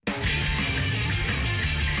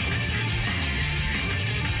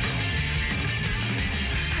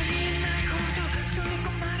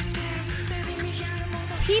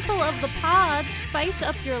people of the pod, spice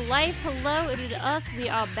up your life. Hello, it is us. We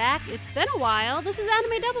are back. It's been a while. This is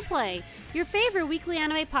Anime Double Play, your favorite weekly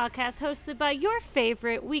anime podcast hosted by your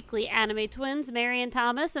favorite weekly anime twins, Mary and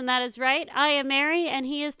Thomas. And that is right. I am Mary and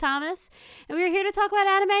he is Thomas. And we are here to talk about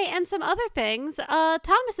anime and some other things.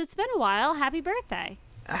 Thomas, it's been a while. Happy birthday.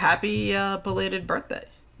 A happy belated birthday.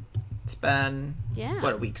 It's been,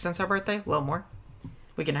 a week since our birthday? A little more?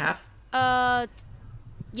 Week and a half?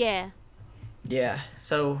 Yeah. Yeah,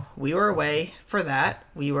 so we were away for that.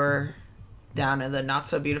 We were down in the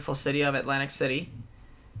not-so-beautiful city of Atlantic City.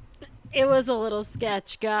 It was a little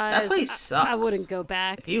sketch, guys. That place sucks. I wouldn't go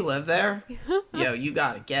back. If you live there, yo, you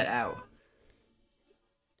gotta get out.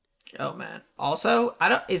 Oh, man. Also,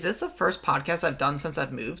 is this the first podcast I've done since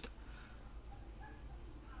I've moved?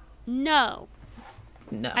 No.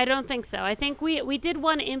 No. I don't think so. I think we did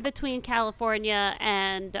one in between California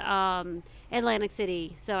and Atlantic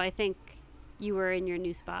City, so I think you were in your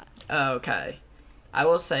new spot. Okay. I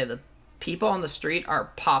will say the people on the street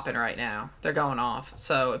are popping right now. They're going off.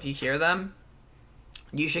 So if you hear them,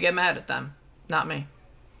 you should get mad at them, not me.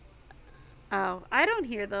 Oh, I don't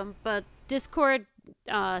hear them, but Discord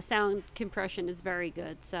sound compression is very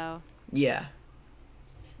good, so. Yeah.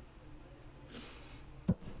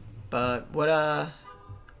 But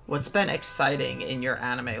what's been exciting in your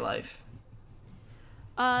anime life?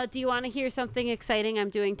 Do you want to hear something exciting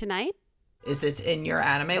I'm doing tonight? Is it in your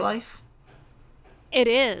anime life? It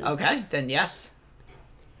is. Okay, then yes.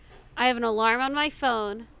 I have an alarm on my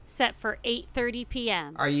phone set for 8:30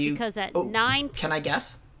 p.m. Are you... Because at 9... Can I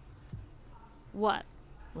guess? What?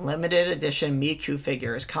 Limited edition Miku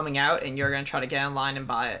figure is coming out and you're going to try to get in line and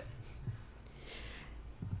buy it.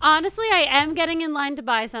 Honestly, I am getting in line to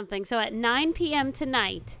buy something. So at 9 p.m.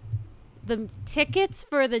 tonight, the tickets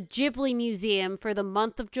for the Ghibli Museum for the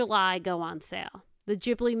month of July go on sale. The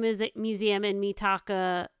Ghibli Museum in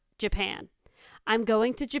Mitaka, Japan. I'm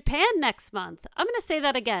going to Japan next month. I'm going to say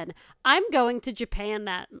that again. I'm going to Japan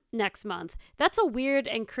that next month. That's a weird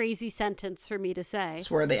and crazy sentence for me to say.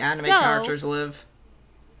 It's where the anime characters live.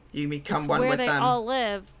 You become one with them. It's where they all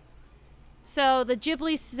live. So the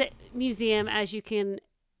Ghibli Museum, as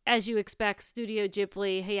you expect, Studio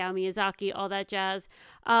Ghibli, Hayao Miyazaki, all that jazz.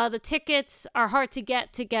 The tickets are hard to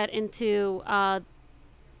get into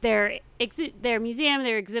their museum,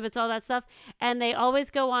 their exhibits, all that stuff, and they always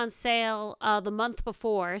go on sale the month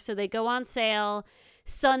before. So they go on sale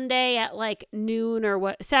Sunday at like noon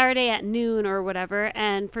or Saturday at noon or whatever.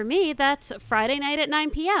 And for me, that's Friday night at 9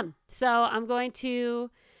 p.m. So I'm going to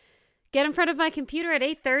get in front of my computer at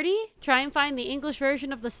 8:30, try and find the English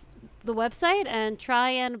version of the website, and try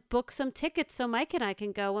and book some tickets so Mike and I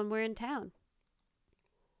can go when we're in town.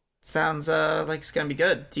 Sounds like it's gonna be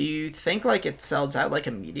good. Do you think like it sells out like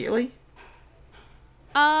immediately?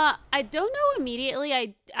 I don't know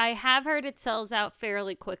immediately. I have heard it sells out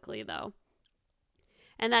fairly quickly though,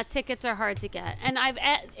 and that tickets are hard to get. And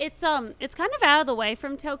it's kind of out of the way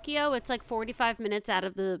from Tokyo. It's like 45 minutes out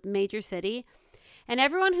of the major city, and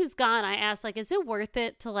everyone who's gone, I asked like, is it worth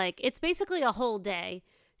it to like? It's basically a whole day,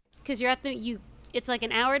 because you're at it's like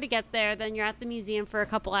an hour to get there, then you're at the museum for a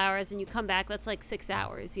couple hours, and you come back. That's like 6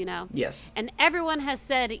 hours, you know? Yes. And everyone has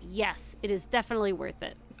said, yes, it is definitely worth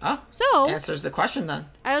it. Oh, so answers the question then.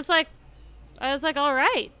 I was like, all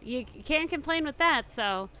right, you can't complain with that.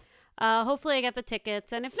 So hopefully I get the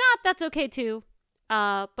tickets, and if not, that's okay too.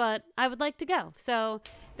 But I would like to go. So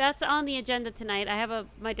that's on the agenda tonight. I have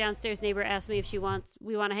my downstairs neighbor asked me if we want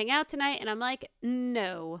to hang out tonight, and I'm like,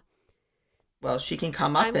 no. Well, she can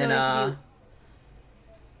come up and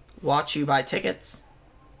watch you buy tickets.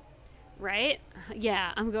 Right?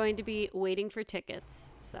 Yeah, I'm going to be waiting for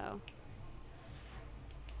tickets. So.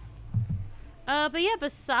 But yeah,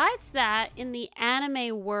 besides that, in the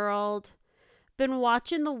anime world, been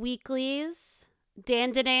watching the weeklies.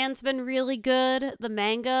 Dan's been really good. The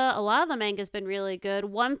manga, a lot of the manga's been really good.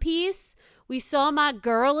 One Piece, we saw my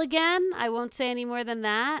girl again. I won't say any more than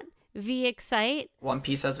that. Excite. One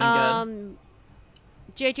Piece has been good.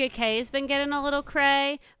 JJK has been getting a little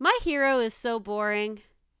cray. My Hero is so boring.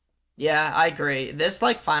 Yeah, I agree. This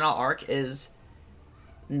like final arc is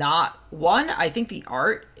not one. I think the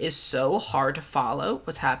art is so hard to follow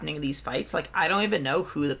what's happening in these fights. Like I don't even know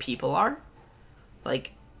who the people are.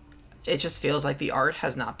 Like it just feels like the art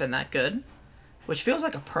has not been that good, which feels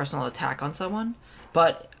like a personal attack on someone.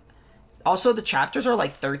 But also the chapters are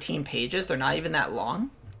like 13 pages. They're not even that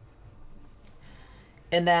long.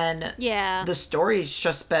 And then the story's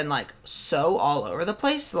just been, like, so all over the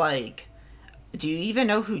place. Like, do you even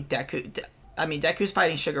know who Deku's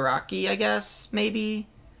fighting Shigaraki, I guess, maybe,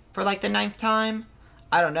 for, like, the 9th time?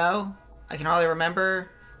 I don't know. I can hardly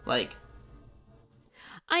remember. Like,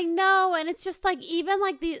 I know, and it's just like even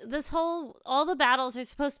like this whole all the battles are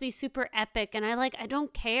supposed to be super epic, and I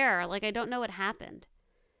don't care. Like I don't know what happened.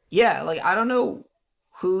 Yeah, like I don't know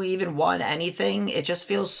who even won anything. It just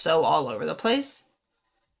feels so all over the place.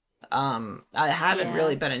 I haven't Yeah.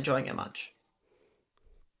 really been enjoying it much.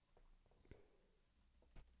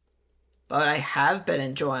 But I have been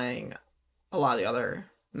enjoying a lot of the other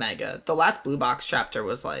manga. The last Blue Box chapter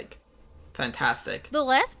was like fantastic. The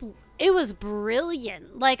last it was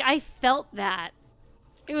brilliant. Like I felt that.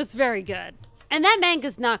 It was very good. And that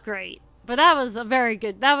manga's not great, but that was a very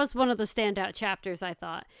good. That was one of the standout chapters I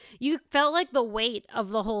thought. You felt like the weight of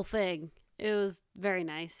the whole thing. It was very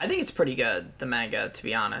nice. I think it's pretty good, the manga, to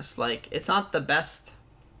be honest. Like, it's not the best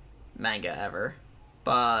manga ever,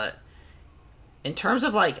 but in terms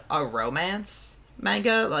of like a romance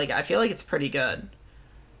manga, like I feel like it's pretty good.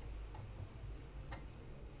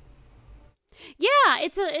 Yeah,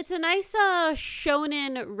 it's a nice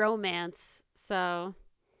shonen romance. So,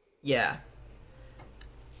 Yeah.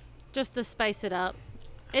 just to spice it up.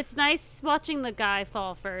 It's nice watching the guy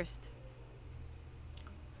fall first.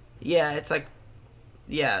 Yeah, it's like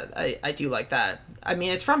yeah, I do like that. I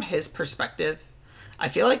mean, it's from his perspective. I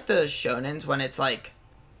feel like the shonens when it's like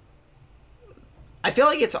I feel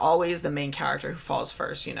like it's always the main character who falls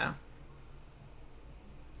first, you know.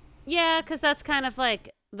 Yeah, cuz that's kind of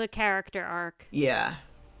like the character arc. Yeah.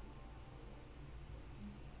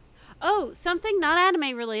 Oh, something not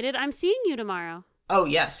anime related. I'm seeing you tomorrow. Oh,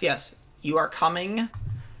 yes, yes. You are coming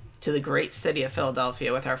to the great city of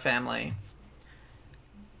Philadelphia with our family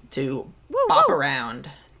to Woo bop woo. around,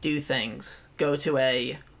 do things, go to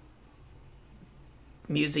a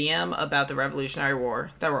museum about the Revolutionary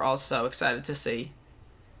War that we're all so excited to see.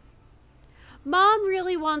 Mom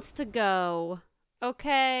really wants to go.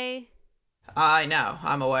 Okay. I know,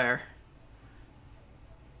 I'm aware.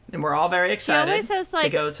 And we're all very She always excited has to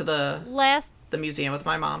like go to last the museum with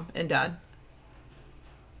my mom and dad.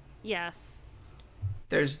 yes.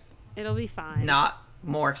 There's It'll be fine. not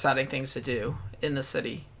more exciting things to do in the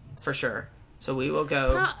city, for sure. So we will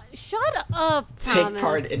go Shut up, take Thomas.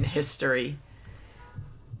 part in history.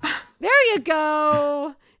 There you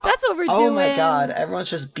go. That's what we're doing. Oh my god, everyone's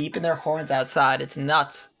just beeping their horns outside. It's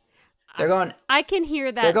nuts. They're going I can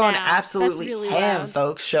hear that. they're going now. absolutely That's really ham, loud.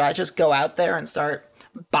 folks. Should I just go out there and start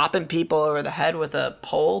bopping people over the head with a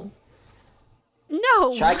pole?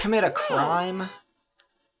 No. Should I commit a No. crime?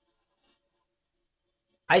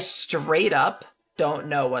 I straight up don't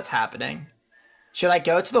know what's happening. Should I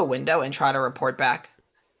go to the window and try to report back?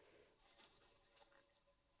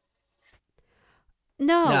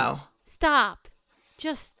 No. No. Stop.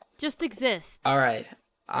 Just exist. All right.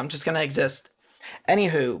 I'm just going to exist.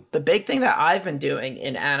 Anywho, the big thing that I've been doing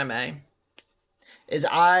in anime is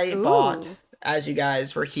I bought, as you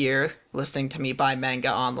guys were here listening to me buy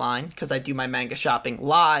manga online, because I do my manga shopping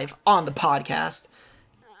live on the podcast.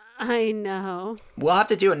 I know. We'll have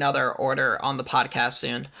to do another order on the podcast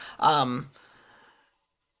soon.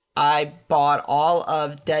 I bought all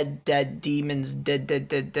of Dead Demons Dead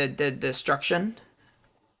Destruction.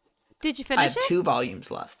 Did you I finish have it? 2 volumes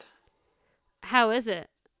left. How is it?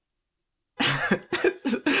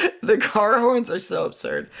 The car horns are so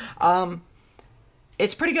absurd.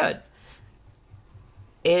 It's pretty good.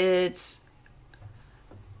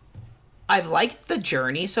 I've liked the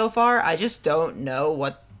journey so far. I just don't know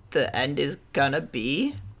what the end is gonna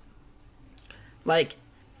be. Like,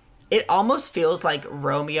 it almost feels like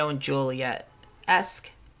Romeo and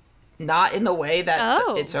Juliet-esque. Not in the way that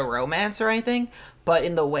Oh. it's a romance or anything, but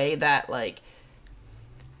in the way that, like,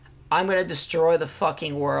 I'm gonna destroy the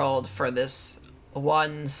fucking world for this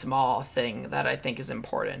one small thing that I think is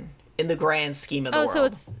important in the grand scheme of the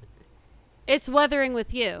world. So it's Weathering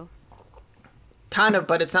with You. Kind of,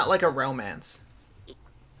 but it's not like a romance.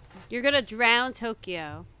 You're gonna drown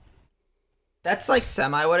Tokyo. That's like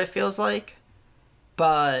semi what it feels like,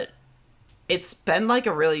 but it's been like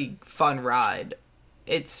a really fun ride.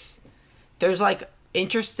 There's like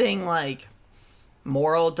interesting like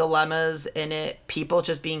moral dilemmas in it, people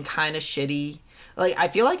just being kind of shitty. Like I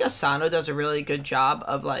feel like Asano does a really good job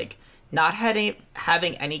of like not having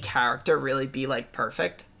any character really be like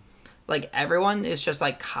perfect. Like everyone is just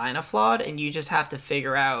like kind of flawed and you just have to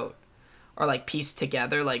figure out or like piece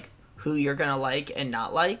together like who you're going to like and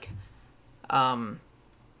not like.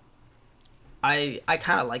 I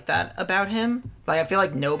kind of like that about him. Like I feel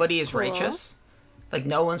like nobody is Cool. righteous. Like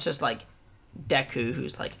no one's just like Deku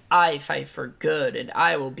who's like I fight for good and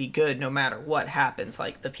I will be good no matter what happens.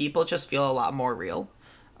 Like the people just feel a lot more real.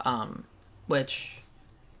 Which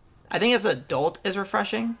I think as an adult is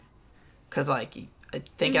refreshing cuz like I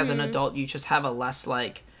think as an adult you just have a less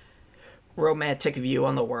like romantic view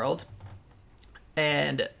on the world,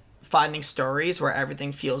 and finding stories where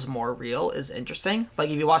everything feels more real is interesting. Like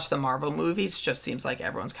if you watch the Marvel movies, it just seems like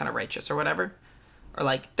everyone's kind of righteous or whatever, or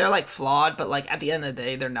like they're like flawed, but like at the end of the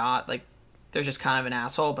day, they're not. Like they're just kind of an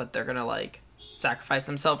asshole, but they're gonna like sacrifice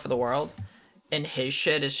themselves for the world. And his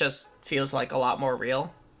shit is just feels like a lot more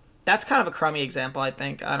real. That's kind of a crummy example, I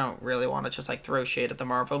think. I don't really want to just like throw shade at the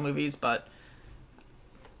Marvel movies, but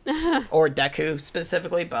or Deku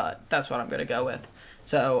specifically, but that's what I'm gonna go with.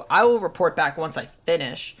 So I will report back once I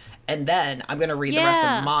finish, and then I'm gonna read the rest of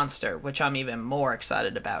Yeah. Monster, which I'm even more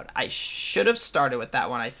excited about. I should have started with that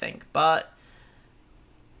one, I think, but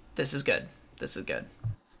this is good. This is good.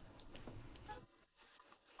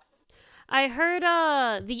 I heard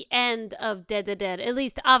the end of Dead to Dead. At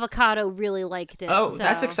least Avocado really liked it. Oh,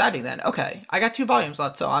 that's So exciting then. Okay, I got 2 volumes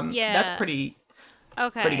left, so that's yeah. pretty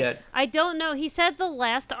Okay. good. I don't know. He said the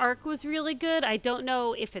last arc was really good. I don't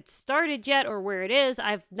know if it started yet or where it is.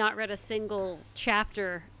 I've not read a single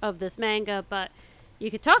chapter of this manga, but you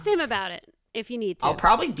could talk to him about it if you need I'll to.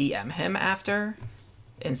 probably DM him after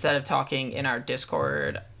instead of talking in our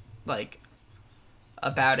Discord, like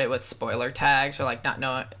about it with spoiler tags or like not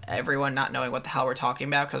knowing everyone not knowing what the hell we're talking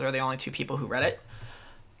about because we're the only 2 people who read it.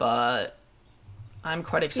 But I'm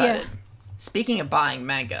quite excited. Yeah. Speaking of buying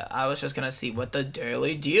manga, I was just gonna see what the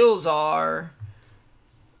daily deals are.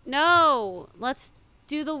 No, let's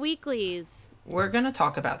do the weeklies. We're gonna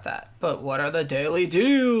talk about that. But what are the daily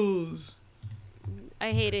deals?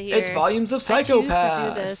 I hate it here. It's volumes of I choose to Psychopaths.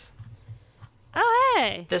 do this. Oh,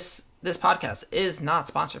 hey. This podcast is not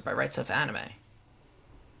sponsored by Rights of Anime.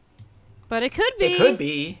 But it could be. It could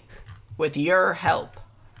be, with your help.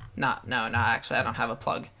 No, actually, I don't have a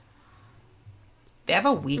plug. They have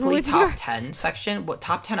a weekly With top your- 10 section. What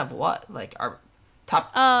top 10 of what? Like our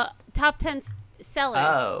top. Top 10 sellers.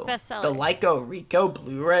 Oh, Best sellers. the Lyco Rico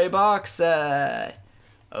Blu-ray box set.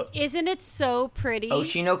 Isn't it so pretty?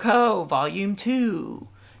 Oshinoko Volume 2.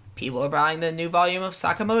 People are buying the new volume of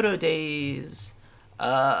Sakamoto Days.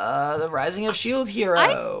 The Rising of Shield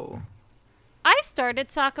Hero. I started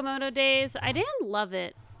Sakamoto Days. I didn't love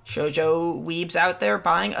it. Shoujo weebs out there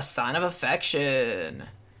buying A Sign of Affection.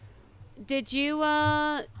 Did you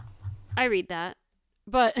I read that.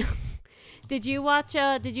 But did you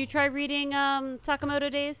try reading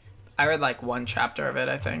Sakamoto Days? I read like 1 chapter of it,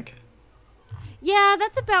 I think. Yeah,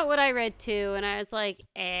 that's about what I read too, and I was like,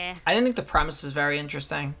 eh. I didn't think the premise was very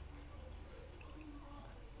interesting.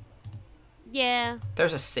 Yeah,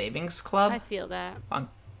 There's a savings club I feel that. on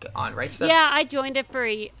Right Stuff. Yeah, I joined it for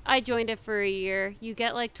a year. You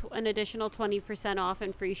get like an additional 20% off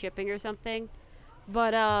and free shipping or something.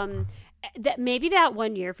 But that maybe that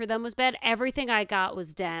 1 year for them was bad. Everything I got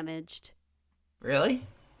was damaged. Really?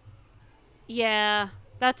 Yeah,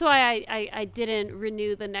 that's why I didn't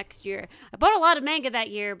renew the next year. I bought a lot of manga that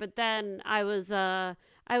year, but then I was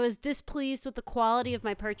displeased with the quality of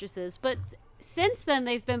my purchases. But since then,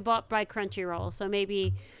 they've been bought by Crunchyroll, so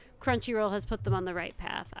maybe Crunchyroll has put them on the right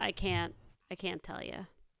path. I can't tell you.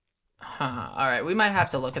 Huh. All right, we might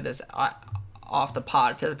have to look at this off the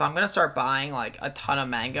pod because if I'm gonna start buying like a ton of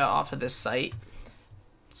manga off of this site,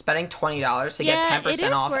 spending $20 to get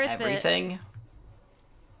 10% off everything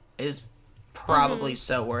is probably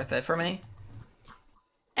so worth it for me.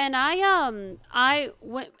 And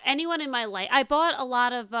anyone in my life, I bought a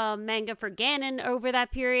lot of manga for Ganon over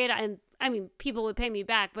that period, and I mean, people would pay me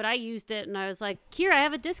back, but I used it, and I was like, "Here, I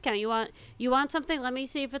have a discount. You want something? Let me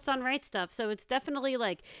see if it's on Right Stuff." So it's definitely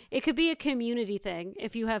like it could be a community thing.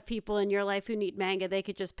 If you have people in your life who need manga, they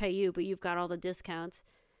could just pay you, but you've got all the discounts,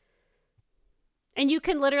 and you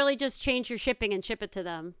can literally just change your shipping and ship it to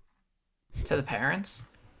them. To the parents?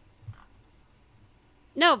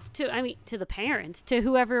 No, to the parents, to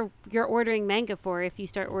whoever you're ordering manga for. If you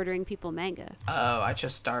start ordering people manga. Oh, I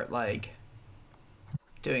just start like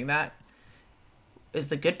doing that. Is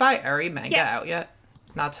the Goodbye Eri manga out yet?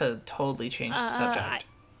 Not to totally change the subject.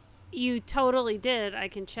 You totally did. I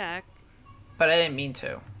can check. But I didn't mean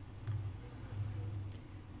to.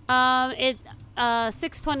 It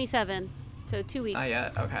 6/27, so 2 weeks. Oh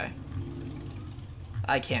yeah, okay.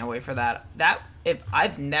 I can't wait for that. If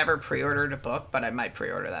I've never pre-ordered a book, but I might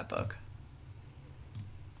pre-order that book.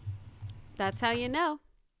 That's how you know.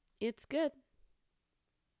 It's good.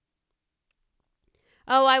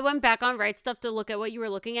 Oh, I went back on Right Stuff to look at what you were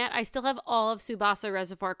looking at. I still have all of Tsubasa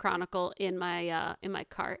Reservoir Chronicle in my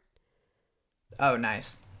cart. Oh,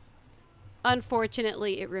 nice.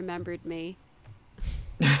 Unfortunately, it remembered me.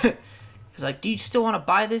 It's like, do you still want to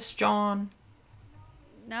buy this, John?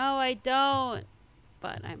 No, I don't.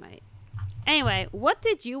 But I might. Anyway, what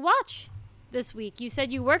did you watch? this week? You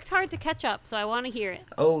said you worked hard to catch up, so I want to hear it.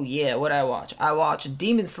 Oh yeah, what I watch? I watched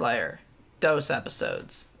Demon Slayer, those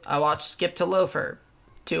episodes. I watched Skip to Loafer,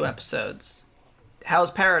 2 episodes.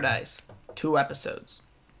 Hell's Paradise, 2 episodes.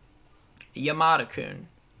 Yamada-kun,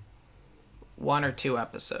 1 or 2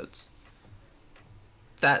 episodes.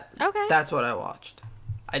 Okay. That's what I watched.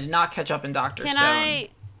 I did not catch up in Doctor Can Stone.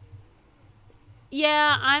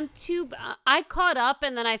 Yeah, I caught up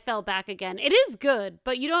and then I fell back again. It is good,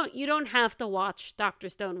 but you don't have to watch Doctor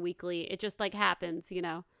Stone weekly. It just like happens, you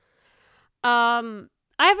know. I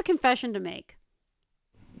have a confession to make.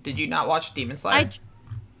 Did you not watch Demon Slayer?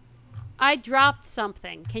 I dropped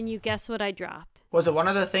something. Can you guess what I dropped? Was it one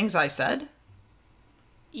of the things I said?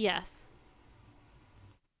 Yes.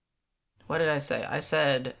 What did I say? I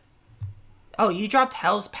said, oh, you dropped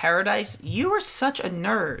Hell's Paradise? You were such a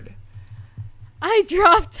nerd. I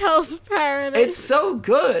dropped Hell's Paradise. It's so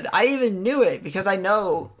good. I even knew it because I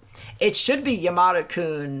know it should be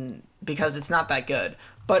Yamada-kun because it's not that good.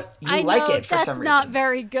 But you like it for some reason. That's not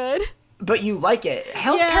very good. But you like it.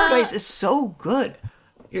 Hell's Paradise is so good.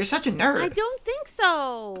 You're such a nerd. I don't think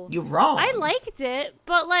so. You're wrong. I liked it,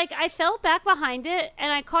 but like I fell back behind it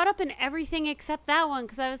and I caught up in everything except that one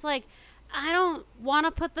because I was like, I don't want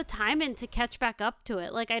to put the time in to catch back up to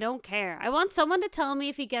it. Like, I don't care. I want someone to tell me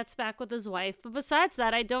if he gets back with his wife, but besides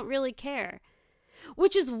that, I don't really care.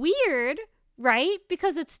 Which is weird, right?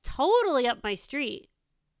 Because it's totally up my street.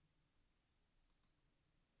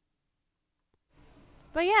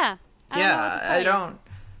 But yeah. I don't.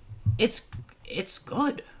 It's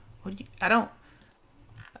good. I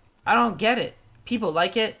don't get it. People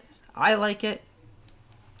like it. I like it.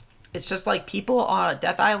 It's just like people on a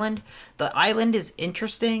death island. The island is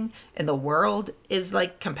interesting and the world is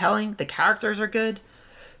like compelling. The characters are good.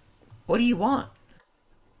 What do you want?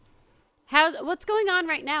 What's going on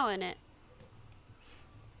right now in it?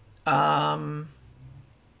 Oh,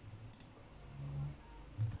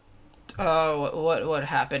 what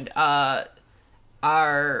happened?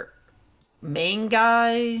 Our main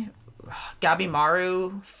guy,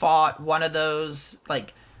 Gabimaru, fought one of those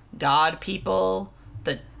like god people,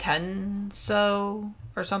 the Tenso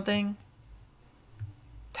or something.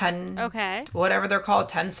 Okay. Whatever they're called,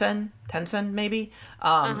 Tensen maybe.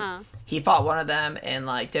 He fought one of them and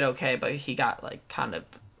like did okay, but he got like kind of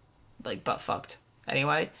like butt fucked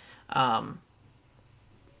anyway.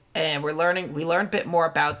 And we learned a bit more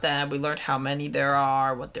about them. We learned how many there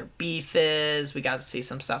are, what their beef is. We got to see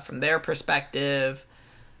some stuff from their perspective.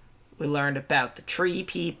 We learned about the tree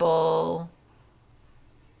people.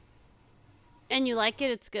 And you like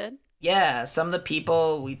it? It's good? Yeah, some of the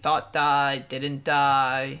people we thought died didn't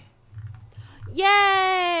die.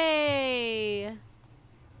 Yay!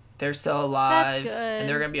 They're still alive. That's good. And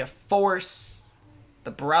they're going to be a force.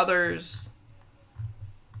 The brothers.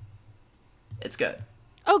 It's good.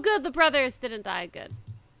 Oh, good. The brothers didn't die. Good.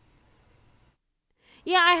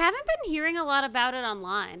 Yeah, I haven't been hearing a lot about it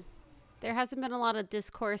online. There hasn't been a lot of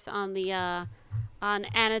discourse on the on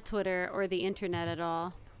Anna Twitter or the internet at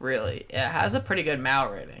all. Really, it has a pretty good Mal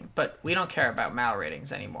rating, but we don't care about Mal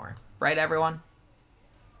ratings anymore, right, everyone?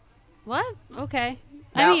 What? Okay.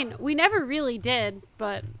 Mal- I mean, we never really did,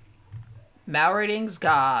 but Mal ratings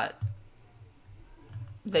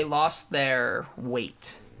they lost their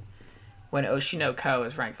weight when Oshinoko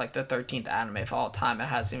is ranked like the 13th anime of all time. It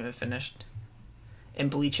hasn't even finished. And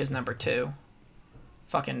Bleach is number 2.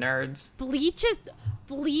 Fucking nerds. Bleach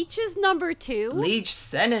is number 2. Bleach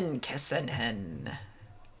Sennen Kessenhen.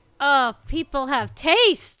 People have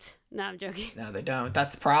taste. No, I'm joking. No, they don't.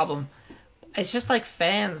 That's the problem. It's just like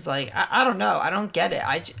fans, like, I don't know. I don't get it.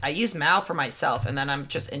 I use Mal for myself, and then I'm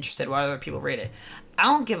just interested what other people rate it. I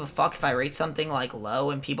don't give a fuck if I rate something, like,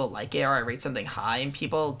 low and people like it, or I rate something high and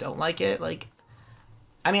people don't like it. Like,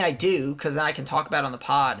 I mean, I do, because then I can talk about it on the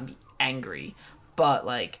pod and be angry. But,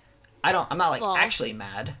 like, I'm not, like, actually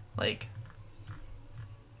mad. Like,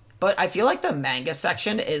 but I feel like the manga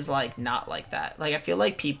section is, like, not like that. Like, I feel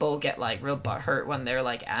like people get, like, real butthurt when their,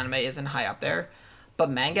 like, anime isn't high up there. But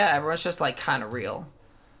manga, everyone's just, like, kind of real.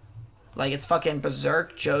 Like, it's fucking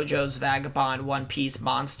Berserk, JoJo's Vagabond, One Piece,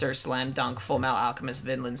 Monster, Slam Dunk, Fullmetal Alchemist,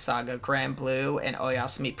 Vinland Saga, Grand Blue, and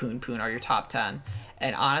Oyasumi Poon Poon are your top 10.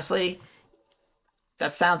 And honestly,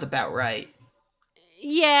 that sounds about right.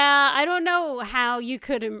 Yeah, I don't know how you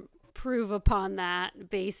could improve upon that,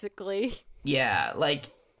 basically. Yeah, like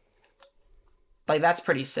that's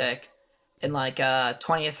pretty sick. And, like,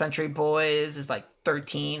 20th Century Boys is, like,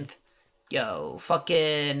 13th. Yo,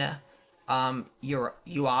 fucking...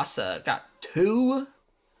 Yuasa got 2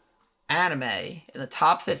 anime in the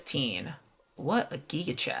top 15. What a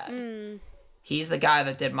Giga Chad. He's the guy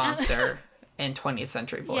that did Monster and 20th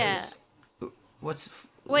Century Boys. Yeah. What's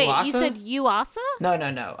Wait, you Uasa? said Yuasa? No,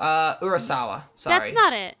 no, no. Urasawa. That's Sorry.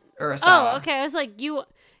 not it. Oh, Urasawa. okay. I was like,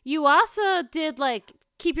 Yuasa did like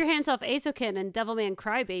Keep Your Hands Off Aizokin and Devilman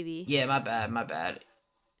Crybaby. Yeah, my bad, my bad.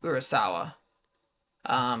 Urasawa.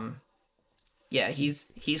 Um, yeah,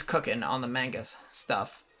 he's cooking on the manga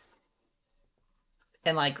stuff.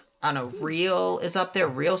 And like, I don't know, Real is up there.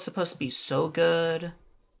 Real's supposed to be so good.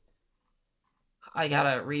 I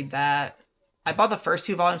gotta read that. I bought the first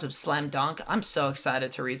 2 volumes of Slam Dunk. I'm so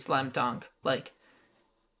excited to read Slam Dunk. Like,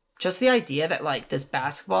 just the idea that like this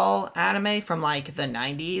basketball anime from like the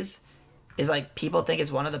 90s is like people think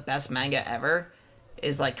it's one of the best manga ever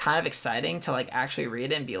is like kind of exciting to like actually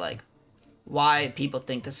read it and be like, why people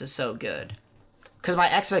think this is so good. Because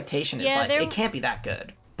my expectation is like it can't be that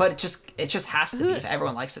good, but it just has to be if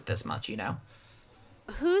everyone likes it this much, you know.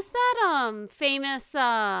 Who's that famous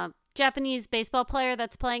Japanese baseball player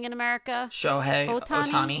that's playing in America? Shohei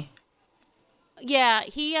Ohtani. Yeah,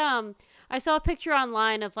 he I saw a picture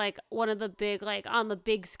online of like one of the big like on the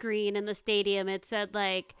big screen in the stadium. It said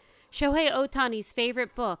like Shohei Ohtani's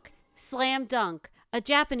favorite book, Slam Dunk, a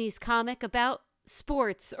Japanese comic about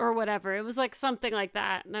sports or whatever. It was like something like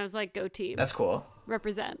that, and I was like, "Go team!" That's cool.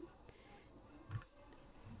 Represent.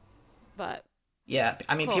 But yeah,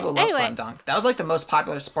 I mean, cool. People love Slam Dunk. That was like the most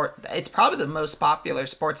popular sport. It's probably the most popular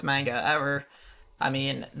sports manga ever. I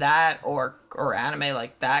mean, that or anime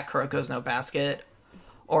like that, Kuroko's No Basket,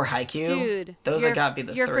 or Haikyuu. Dude, those are gotta be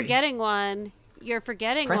the you're three. You're forgetting one. You're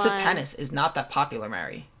forgetting Prince one. of Tennis is not that popular,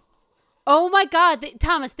 Mary. Oh my God,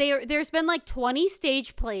 Thomas! There's been like 20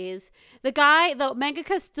 stage plays. The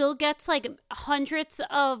mangaka still gets like hundreds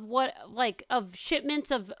of of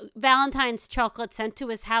shipments of Valentine's chocolate sent to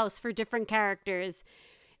his house for different characters.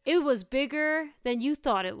 It was bigger than you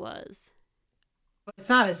thought it was. It's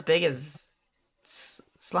not as big as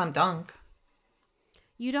Slam Dunk.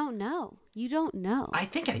 You don't know. You don't know. I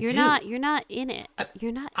think I do. You're not in it.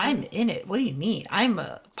 You're not. I'm in it. What do you mean? I'm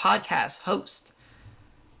a podcast host.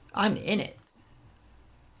 I'm in it.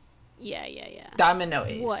 Yeah. Diamond No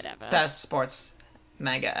Ace. Whatever. Best sports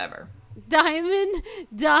manga ever. Diamond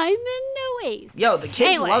No Ace. Yo, the kids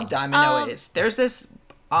anyway, love Diamond No Ace. There's this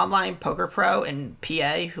online poker pro in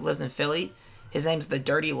PA who lives in Philly. His name's the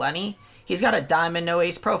Dirty Lenny. He's got a Diamond No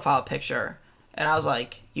Ace profile picture. And I was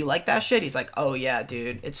like, you like that shit? He's like, oh yeah,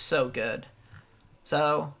 dude. It's so good.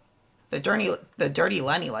 So, the Dirty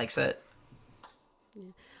Lenny likes it.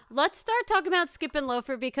 Let's start talking about Skip and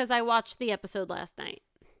Loafer because I watched the episode last night.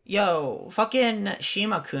 Yo, fucking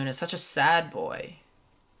Shima-kun is such a sad boy.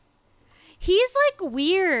 He's like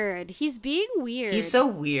weird. He's being weird. He's so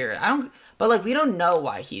weird. But like we don't know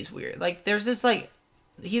why he's weird. Like there's this like,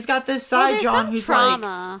 he's got this side John who's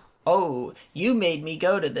trauma. Like, oh, you made me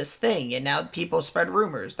go to this thing and now people spread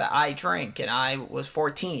rumors that I drank and I was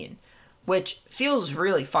 14. Which feels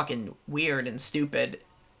really fucking weird and stupid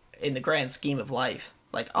in the grand scheme of life.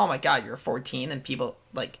 Like, oh my god, you're 14 and people,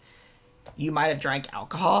 like, you might have drank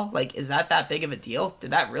alcohol? Like, is that big of a deal?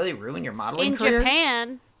 Did that really ruin your modeling career? In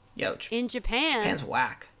Japan. Yo, in Japan. Japan's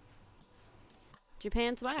whack.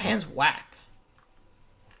 Japan's whack.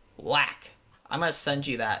 Whack. I'm gonna send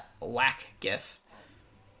you that whack gif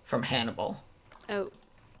from Hannibal. Oh.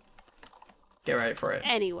 Get ready for it.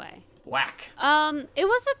 Anyway. Whack. It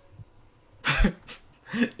was a...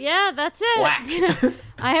 Yeah, that's it. Whack.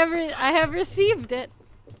 I have received it.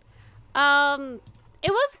 It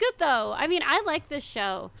was good though. I mean, I like this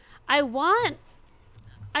show. I don't want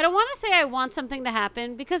to say I want something to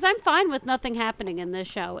happen because I'm fine with nothing happening in this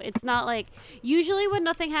show. It's not like usually when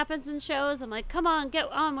nothing happens in shows, I'm like, come on,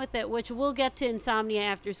 get on with it, which we'll get to Insomnia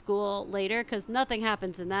After School later because nothing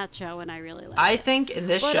happens in that show and I really like it. I think in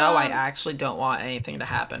this show, I actually don't want anything to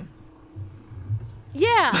happen.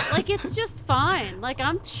 Yeah, like it's just fine. Like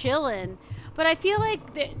I'm chilling. But I feel like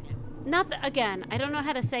again, I don't know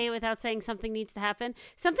how to say it without saying something needs to happen.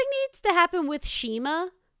 Something needs to happen with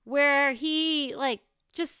Shima where he like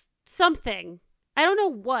just something. I don't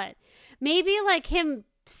know what. Maybe like him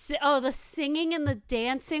the singing and the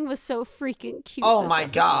dancing was so freaking cute. Oh my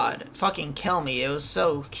god. Fucking kill me. It was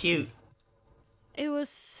so cute. It was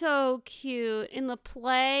so cute in the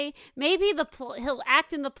play. Maybe he'll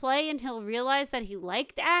act in the play and he'll realize that he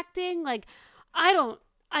liked acting. Like, I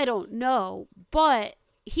don't know, but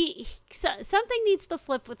something needs to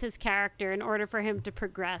flip with his character in order for him to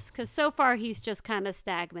progress. Because so far he's just kind of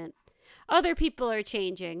stagnant. Other people are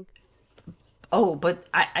changing. Oh, but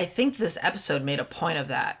I think this episode made a point of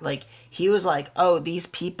that. Like, he was like, oh, these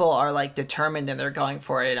people are like determined and they're going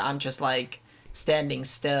for it. And I'm just like standing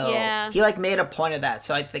still. Yeah. He like made a point of that.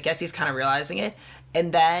 So I guess he's kind of realizing it.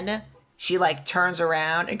 And then she like turns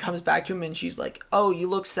around and comes back to him and she's like, "Oh, you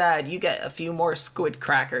look sad. You get a few more squid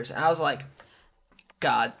crackers." And I was like,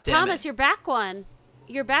 "God damn it." Thomas, you're back one.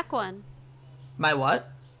 You're back one. My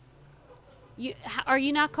what? You are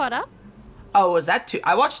you not caught up? Oh, was that two?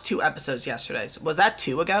 I watched 2 episodes yesterday. Was that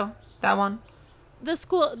 2 ago? That one? The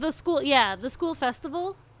school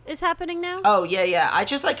festival is happening now. Oh, yeah, yeah. I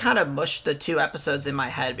just like kind of mushed the 2 episodes in my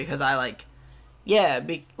head because I like, yeah,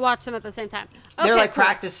 Watch them at the same time. Okay, they're like cool.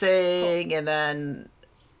 practicing and then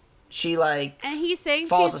she like And he sings,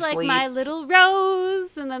 falls he's asleep. like, my little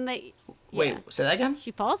rose. And then they... Wait, yeah. say that again? She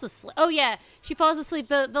falls asleep. Oh, yeah. She falls asleep.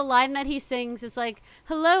 The line that he sings is like,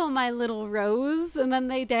 hello, my little rose. And then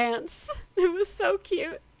they dance. It was so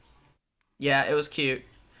cute. Yeah, it was cute.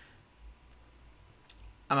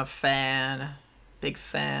 I'm a fan. Big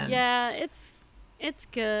fan. Yeah, it's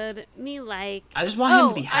good. Me like. I just want him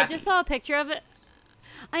to be happy. I just saw a picture of it.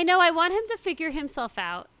 I know. I want him to figure himself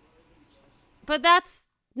out. But that's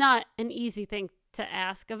not an easy thing to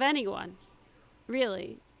ask of anyone.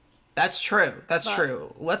 Really. That's true. That's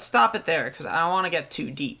true. Let's stop it there because I don't want to get too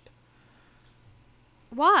deep.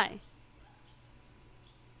 Why?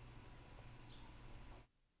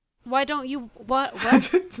 Why don't you... What?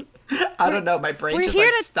 I don't know. My brain just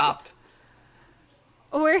like stopped.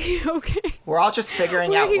 We're okay. We're all just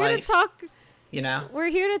figuring out We're here life. to talk... You know? We're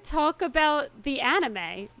here to talk about the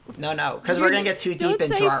anime. No, because we're going to get too deep don't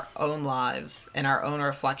into say our own lives and our own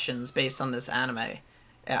reflections based on this anime.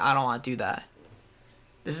 And I don't want to do that.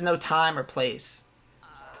 This is no time or place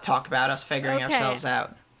to talk about us figuring Okay. ourselves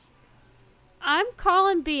out. I'm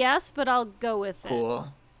calling BS, but I'll go with it.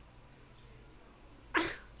 Cool.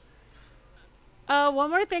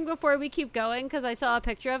 One more thing before we keep going, because I saw a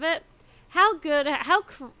picture of it. How good,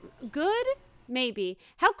 good? Maybe.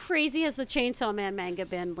 How crazy has the Chainsaw Man manga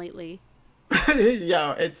been lately?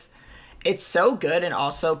 Yo, it's so good and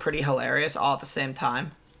also pretty hilarious all at the same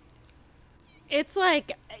time. It's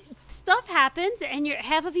like stuff happens and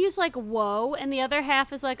half of you's like, whoa, and the other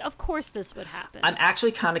half is like, of course this would happen. I'm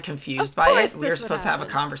actually kind of confused Of by course it. We were this would supposed to have a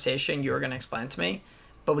happen. conversation. You were going to explain it to me.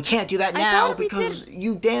 But we can't do that I now thought we because did.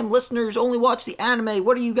 you damn listeners only watch the anime.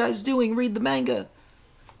 What are you guys doing? Read the manga.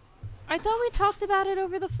 I thought we talked about it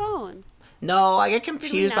over the phone. No, I get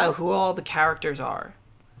confused by not? who all the characters are.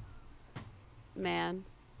 Man.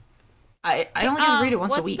 I only get to read it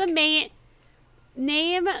once a what's week. the main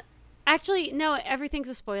name? Actually, no, everything's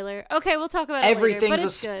a spoiler. Okay, we'll talk about it later, but Everything's a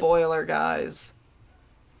it's good. spoiler, guys.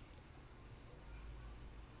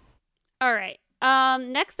 All right.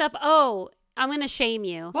 Next up, I'm going to shame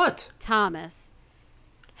you. What? Thomas.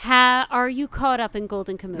 Are you caught up in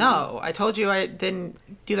Golden Kamuy? No, I told you I didn't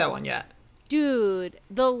do that one yet. Dude,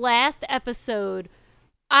 the last episode,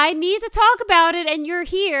 I need to talk about it, and you're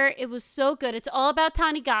here. It was so good. It's all about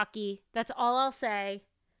Tanigaki. That's all I'll say.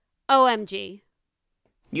 OMG.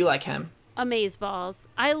 You like him. Amazeballs.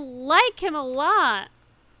 I like him a lot.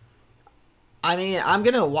 I mean, I'm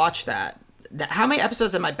going to watch that. How many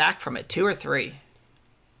episodes am I back from it? 2 or 3?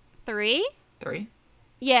 3? 3?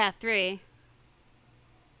 Yeah, 3.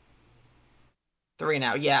 3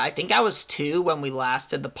 now. Yeah, I think I was 2 when we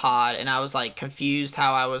last did the pod, and I was like confused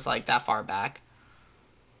how I was like that far back.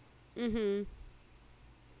 Mm-hmm.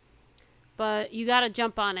 But you gotta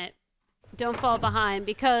jump on it. Don't fall behind,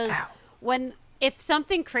 because if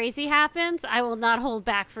something crazy happens, I will not hold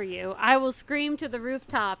back for you. I will scream to the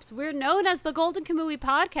rooftops. We're known as the Golden Kamuy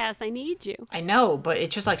Podcast. I need you. I know, but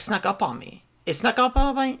it just like snuck up on me. It snuck up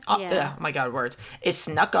on me. Yeah. Oh my god, words. It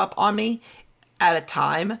snuck up on me at a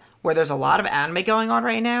time where there's a lot of anime going on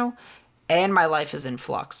right now, and my life is in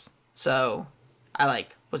flux. So I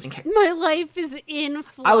like was in. My life is in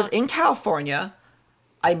flux. I was in California.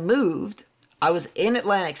 I moved. I was in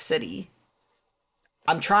Atlantic City.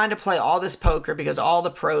 I'm trying to play all this poker because all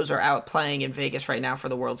the pros are out playing in Vegas right now for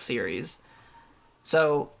the World Series.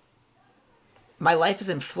 So my life is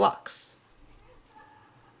in flux.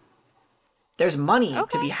 There's money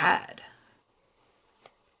to be had.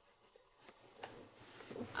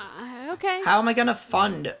 Okay. How am I going to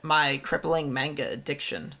fund my crippling manga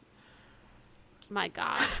addiction? My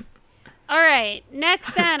God. All right.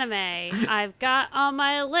 Next anime I've got on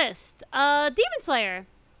my list. Demon Slayer.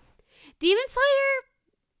 Demon Slayer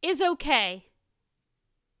is okay.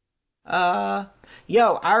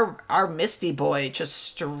 Yo, our Misty Boy just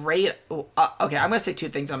straight... okay, I'm going to say 2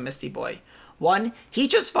 things on Misty Boy. One, he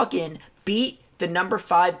just fucking beat the number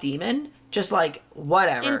 5 demon. Just like,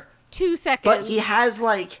 whatever. In 2 seconds. But he has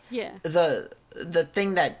like Yeah. the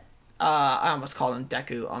thing that I almost called him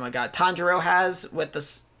Deku. Oh my god, Tanjiro has with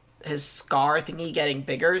his scar thingy getting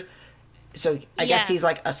bigger. So I guess he's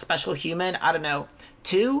like a special human. I don't know.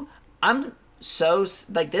 2, I'm so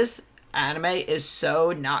like this anime is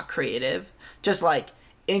so not creative. Just like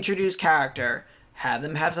introduce character, have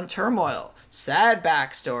them have some turmoil, sad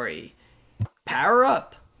backstory, power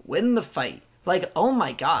up, win the fight. Like, oh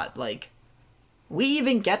my god, like we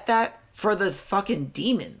even get that for the fucking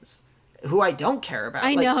demons, who I don't care about.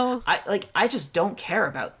 I know. I just don't care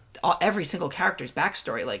about every single character's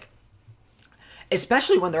backstory. Like,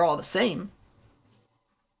 especially when they're all the same.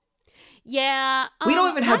 Yeah. We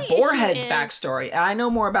don't even have Boarhead's is... backstory. I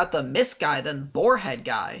know more about the Mist guy than Boarhead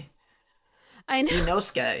guy. I know.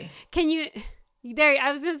 Inosuke. Can you... There,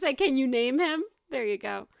 I was going to say, can you name him? There you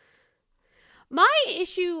go. My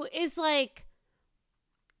issue is, like,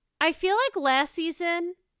 I feel like last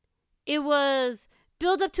season, it was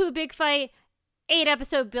build up to a big fight,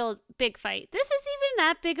 8-episode big fight. This isn't even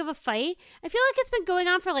that big of a fight. I feel like it's been going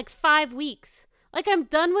on for, like, 5 weeks. Like, I'm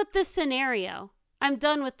done with this scenario. I'm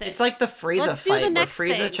done with it. It's like the Frieza Let's fight, do the where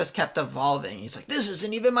Frieza thing. just kept evolving. He's like, this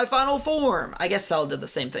isn't even my final form. I guess Cell did the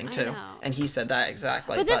same thing, too. And he said that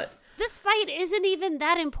exactly. But this fight isn't even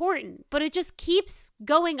that important, but it just keeps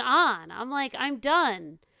going on. I'm like, I'm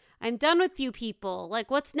done. I'm done with you people.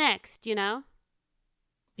 Like, what's next, you know?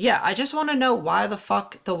 Yeah, I just want to know why the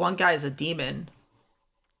fuck the one guy is a demon.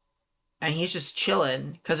 And he's just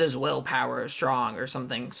chilling because his willpower is strong or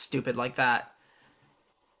something stupid like that.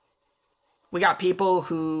 We got people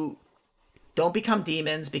who don't become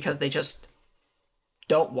demons because they just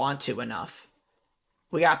don't want to enough.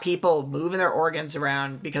 We got people moving their organs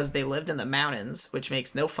around because they lived in the mountains, which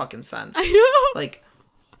makes no fucking sense. I know. Like,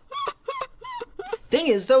 thing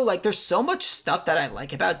is, though, like, there's so much stuff that I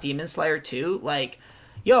like about Demon Slayer 2. Like,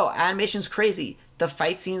 yo, animation's crazy. The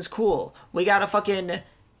fight scene's cool. We got a fucking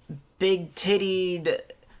big-tittied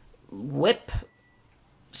whip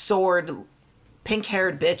sword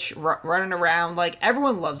pink-haired bitch running around. Like,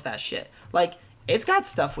 everyone loves that shit. Like, it's got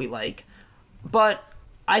stuff we like. But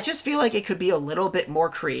I just feel like it could be a little bit more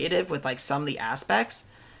creative with, like, some of the aspects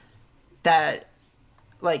that,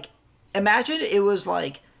 like, imagine it was,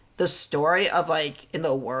 like, the story of, like, in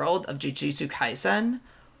the world of Jujutsu Kaisen,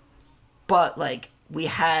 but, like, we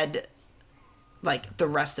had, like, the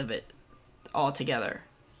rest of it all together.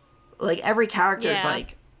 Like, every character is,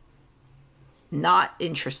 like, not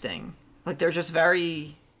interesting. Like, they're just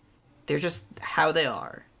how they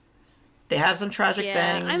are. They have some tragic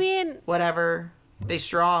thing. I mean, whatever. They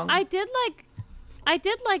strong. I did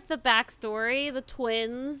like the backstory, the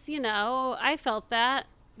twins, you know. I felt that.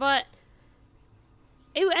 But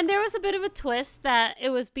and there was a bit of a twist that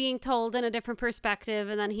it was being told in a different perspective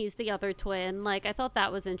and then he's the other twin. Like, I thought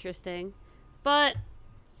that was interesting. But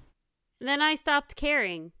then I stopped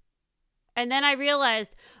caring. And then I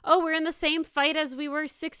realized, oh, we're in the same fight as we were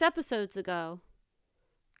 6 episodes ago.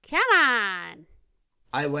 Come on.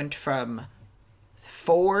 I went from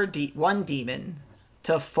 1 demon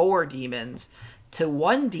to 4 demons to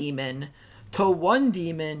 1 demon to 1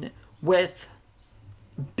 demon with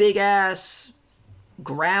big ass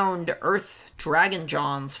ground earth dragon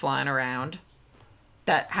johns flying around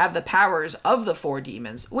that have the powers of the 4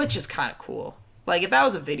 demons, which is kind of cool. Like, if that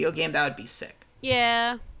was a video game, that would be sick.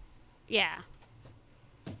 Yeah. Yeah.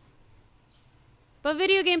 But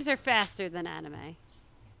video games are faster than anime.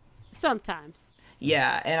 Sometimes.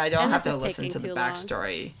 Yeah, and I don't have to listen to the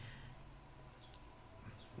backstory. Long.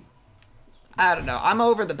 I don't know. I'm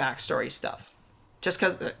over the backstory stuff. Just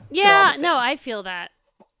because... Yeah, no, I feel that.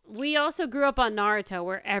 We also grew up on Naruto,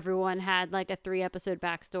 where everyone had, like, a 3-episode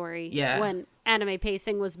backstory. Yeah. When anime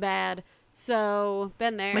pacing was bad. So,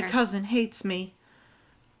 been there. My cousin hates me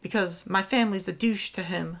because my family's a douche to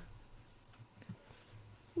him.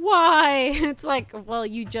 Why? It's like, well,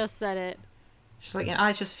 you just said it. She's like, and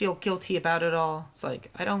I just feel guilty about it all. It's like,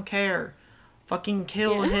 I don't care. Fucking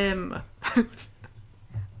kill him.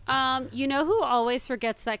 You know who always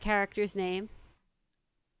forgets that character's name?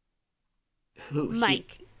 Who?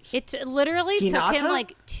 Mike. It literally Hinata? took him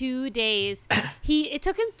like 2 days. It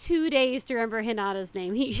took him 2 days to remember Hinata's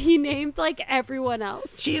name. He named like everyone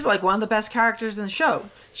else. She's like one of the best characters in the show.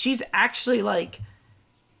 She's actually like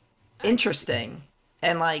interesting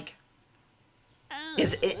and like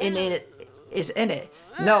is in it.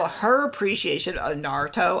 No, her appreciation of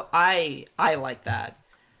Naruto, I like that.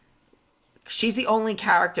 She's the only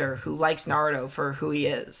character who likes Naruto for who he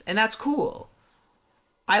is, and that's cool.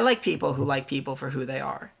 I like people who like people for who they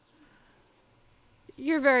are.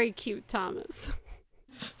 You're very cute, Thomas.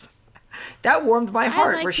 That warmed my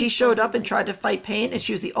heart, like where she showed up and tried to fight pain, and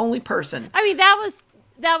she was the only person. I mean, that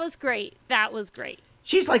was great. That was great.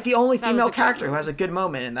 She's like the only female character who has a good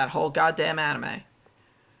moment in that whole goddamn anime.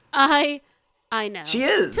 I I know. She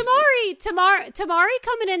is. Tamari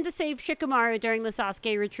coming in to save Shikamaru during the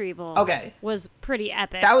Sasuke retrieval. Okay. Was pretty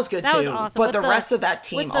epic. That was good that too. Was awesome. But the rest of that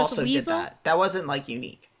team also did that. That wasn't like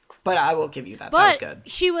unique. But I will give you that. That was good.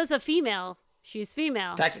 She was a female. She's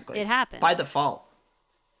female. Technically. It happened. By default.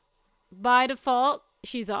 By default,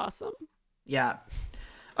 she's awesome. Yeah.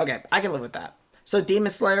 Okay, I can live with that. So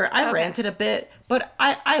Demon Slayer, I ranted a bit, but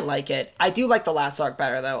I like it. I do like the last arc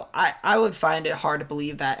better, though. I would find it hard to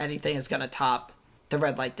believe that anything is going to top the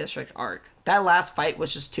Red Light District arc. That last fight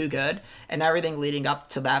was just too good, and everything leading up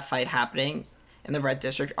to that fight happening in the Red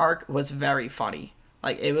District arc was very funny.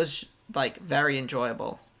 Like, it was, like, very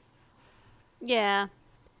enjoyable. Yeah.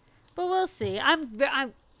 But we'll see.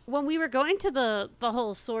 When we were going to the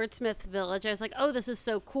whole Swordsmith village, I was like, oh, this is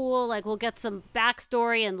so cool. Like, we'll get some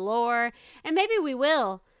backstory and lore. And maybe we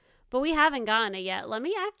will. But we haven't gotten it yet. Let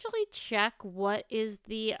me actually check what is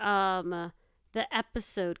the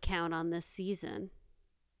episode count on this season.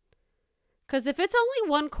 Because if it's only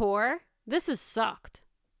one core, this has sucked.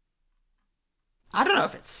 I don't know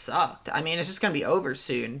if it sucked. I mean, it's just going to be over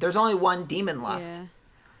soon. There's only one demon left. Yeah.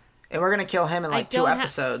 And we're going to kill him in like 2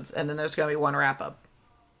 episodes. And then there's going to be one wrap-up.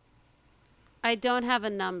 I don't have a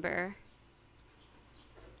number.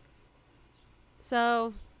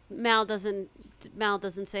 So Mal doesn't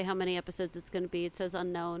say how many episodes it's going to be. It says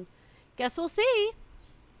unknown. Guess we'll see.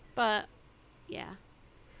 But yeah.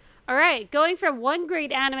 All right, going from one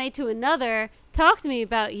great anime to another. Talk to me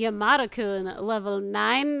about Yamada-kun level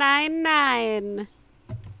 999.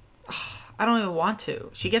 I don't even want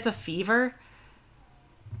to. She gets a fever.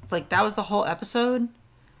 Like, that was the whole episode.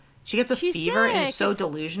 She's fever sick. And is so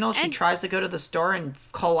delusional. She tries to go to the store and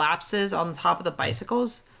collapses on top of the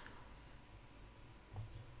bicycles.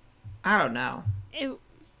 I don't know.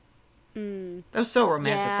 That was so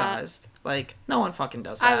romanticized. Yeah. Like, no one fucking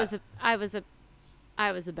does that. I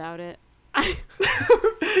was about it.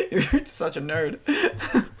 You're such a nerd.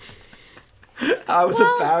 I was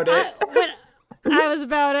about it. I was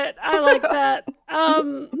about it. I like that.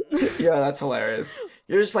 Yeah, that's hilarious.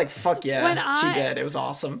 You're just like, fuck yeah, she did. It was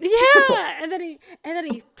awesome. Yeah, and then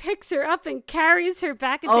he picks her up and carries her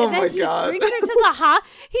back. And then he brings her to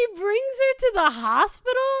the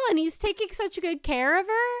hospital, and he's taking such good care of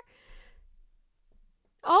her.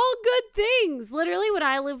 All good things. Literally, when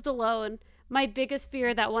I lived alone, my biggest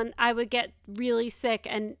fear that I would get really sick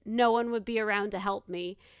and no one would be around to help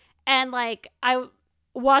me. And like,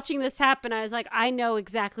 watching this happen, I was like, I know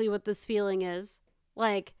exactly what this feeling is.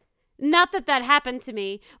 Like, not that happened to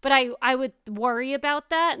me, but I would worry about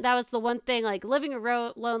that. That was the one thing, like living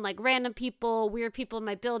alone, like random people, weird people in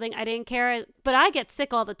my building. I didn't care, but I get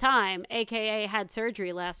sick all the time, aka had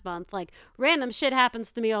surgery last month. Like, random shit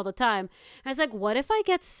happens to me all the time. I was like, what if I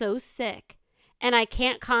get so sick and I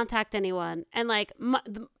can't contact anyone? And like,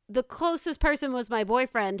 the closest person was my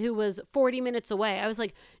boyfriend, who was 40 minutes away. I was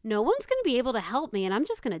like, no one's going to be able to help me and I'm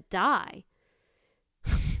just going to die.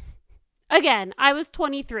 Again, I was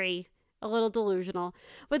 23, a little delusional.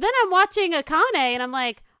 But then I'm watching Akane and I'm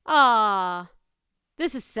like,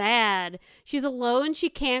 this is sad. She's alone. She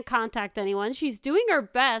can't contact anyone. She's doing her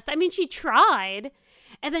best. I mean, she tried.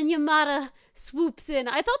 And then Yamada swoops in.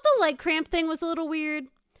 I thought the leg cramp thing was a little weird.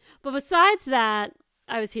 But besides that,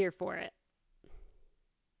 I was here for it.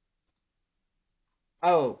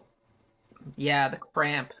 Oh, yeah, the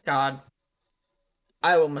cramp. God.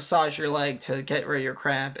 I will massage your leg to get rid of your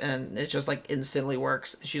cramp, and it just like instantly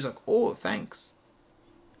works. She's like, "Oh, thanks."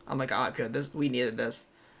 I'm like, "Ah, good. We needed this."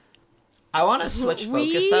 I want to switch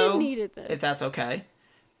focus though, if that's okay.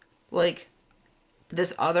 Like,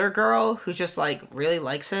 this other girl who just like really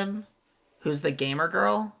likes him, who's the gamer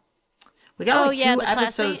girl. We got like 2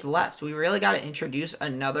 episodes left. We really got to introduce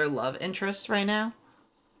another love interest right now.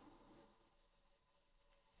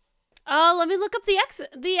 Let me look up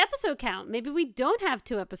the episode count. Maybe we don't have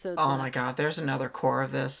 2 episodes left. My god, there's another core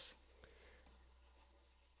of this.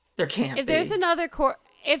 There can't be. If there's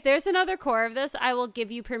another core of this, I will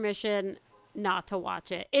give you permission not to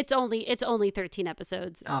watch it. It's only 13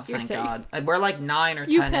 episodes. Oh, thank God. We're like 9 or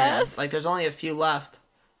 10 in. Like, there's only a few left.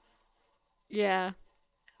 Yeah.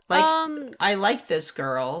 Like, I like this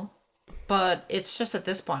girl, but it's just at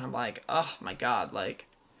this point I'm like, oh my god, like,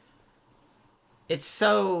 it's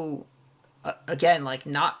so, again, like,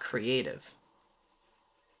 not creative.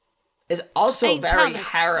 It's also very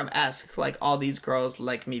harem-esque, like, all these girls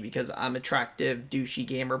like me because I'm attractive, douchey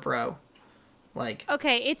gamer bro. Like,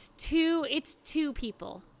 okay, it's two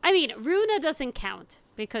people. I mean, Runa doesn't count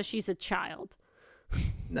because she's a child.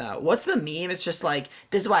 No, what's the meme? It's just like,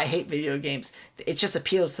 this is why I hate video games. It just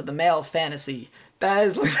appeals to the male fantasy. That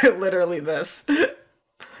is literally this.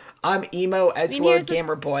 I'm emo, I mean, edgelord,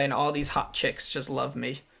 gamer boy, and all these hot chicks just love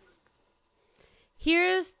me.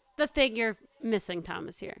 here's the thing you're missing,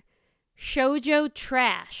 Thomas, here. Shoujo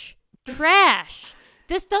trash. Trash.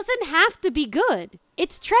 This doesn't have to be good.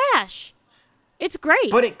 It's trash. It's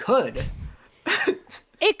great. But it could.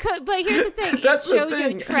 It could, but here's the thing. That's It's the shoujo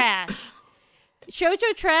thing. trash.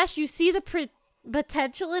 Shoujo trash, you see the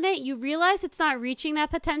potential in it, you realize it's not reaching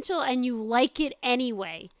that potential, and you like it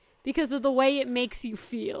anyway because of the way it makes you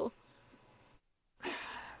feel.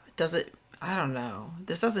 Does it? I don't know.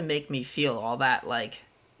 This doesn't make me feel all that, like,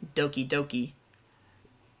 doki doki.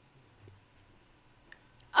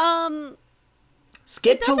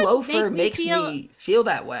 Skip to Loafer makes me feel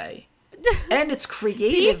that way. And it's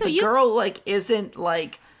creative. See, so the girl, like, isn't,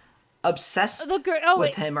 like, obsessed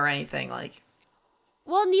with him or anything. Like,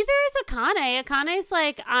 well, neither is Akane. Akane's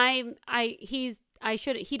like,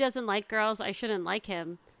 he doesn't like girls. I shouldn't like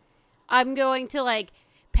him. I'm going to, like,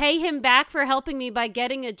 pay him back for helping me by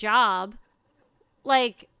getting a job.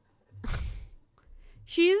 Like,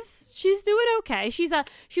 she's doing okay. She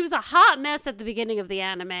was a hot mess at the beginning of the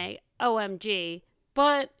anime. OMG.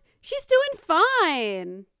 But she's doing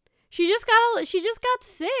fine. She just got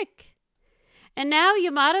sick. And now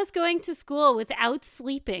Yamada's going to school without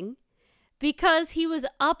sleeping because he was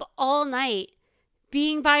up all night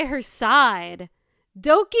being by her side.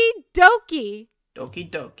 Doki doki. doki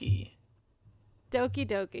doki. Doki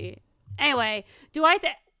doki. Anyway,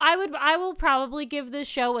 I will probably give this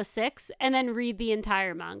show a 6 and then read the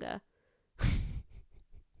entire manga.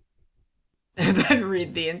 And then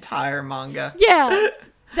read the entire manga. Yeah.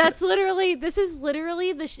 This is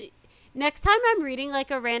literally next time I'm reading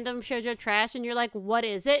like a random shoujo trash and you're like, what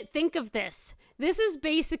is it? Think of this. This is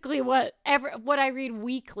basically what I read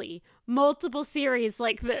weekly. Multiple series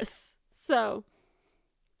like this. So.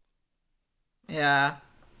 Yeah.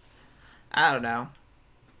 I don't know.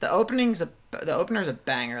 The opener's a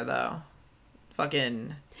banger though.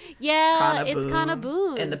 Fucking yeah, it's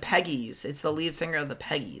Kanaboon. And the Peggies. It's the lead singer of the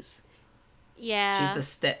Peggies. Yeah.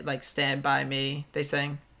 She's the Stand By Me, they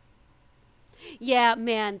sing. Yeah,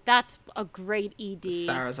 man, that's a great ED.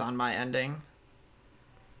 Sarah's on my ending.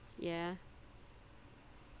 Yeah.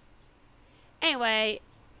 Anyway,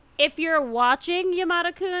 if you're watching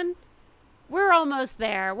Yamada-kun, we're almost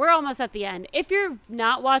there. We're almost at the end. If you're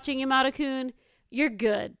not watching Yamada-kun, you're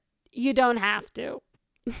good. You don't have to.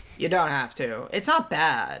 You don't have to. It's not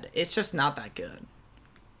bad. It's just not that good.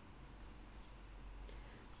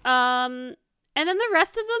 And then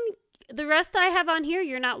the rest I have on here,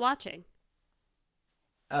 you're not watching.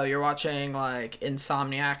 Oh, you're watching, like,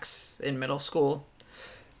 Insomniacs in middle school?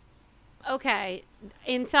 Okay.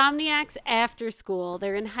 Insomniacs after school.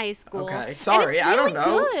 They're in high school. Okay. Sorry, and it's really I don't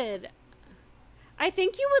know. Good. I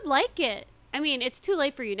think you would like it. I mean, it's too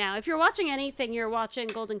late for you now. If you're watching anything, you're watching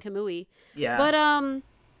Golden Kamui. Yeah. But,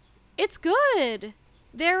 it's good.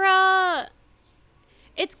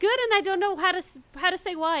 It's good, and I don't know how to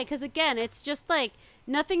say why, because again, it's just like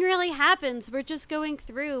nothing really happens. We're just going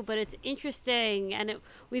through, but it's interesting, and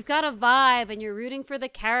we've got a vibe, and you're rooting for the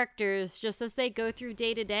characters just as they go through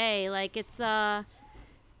day to day. Like it's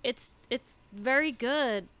very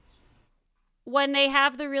good. When they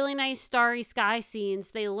have the really nice starry sky scenes,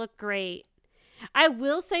 they look great. I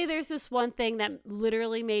will say there's this one thing that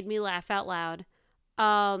literally made me laugh out loud.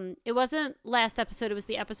 It wasn't last episode, it was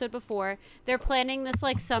the episode before. They're planning this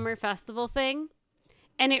like summer festival thing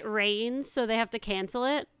and it rains, so they have to cancel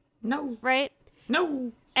it. No. Right?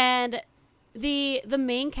 No. And the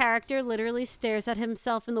main character literally stares at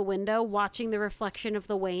himself in the window watching the reflection of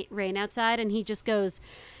the rain outside, and he just goes,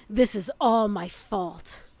 "This is all my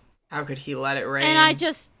fault." How could he let it rain? And I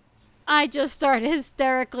just started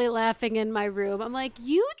hysterically laughing in my room. I'm like,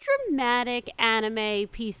 "You dramatic anime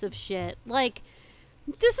piece of shit." Like,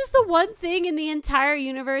 this is the one thing in the entire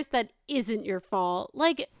universe that isn't your fault.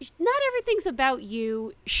 Like, not everything's about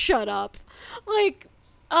you. Shut up. Like,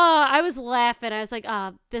 I was laughing. I was like,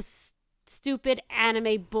 this stupid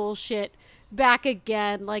anime bullshit back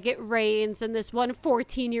again. Like, it rains and this one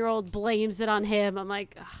 14-year-old blames it on him. I'm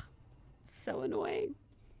like, ugh, so annoying.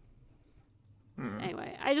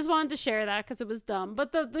 Anyway, I just wanted to share that because it was dumb.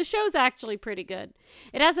 But the show's actually pretty good.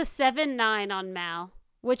 It has a 7.9 on Mal,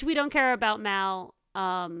 which we don't care about Mal.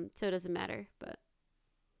 So it doesn't matter, but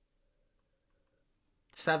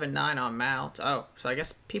 7.9 on Mal. Oh, so I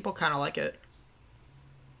guess people kind of like it.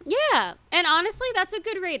 Yeah, and honestly, that's a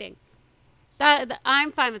good rating. That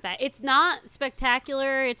I'm fine with that. It's not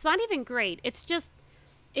spectacular. It's not even great. It's just,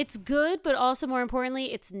 it's good, but also more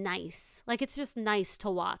importantly, it's nice. Like, it's just nice to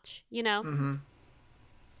watch, you know? Mm-hmm.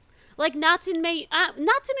 Like, Natsume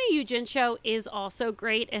Yujin Show is also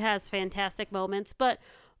great. It has fantastic moments, but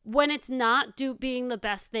when it's not being the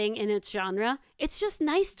best thing in its genre, it's just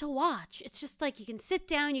nice to watch. It's just like you can sit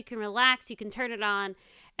down, you can relax, you can turn it on,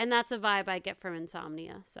 and that's a vibe I get from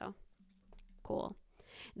Insomnia. So cool.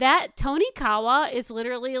 That Tonikawa is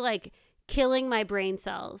literally like killing my brain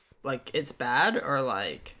cells. Like it's bad or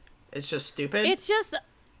like it's just stupid? It's just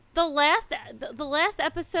the last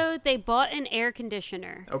episode they bought an air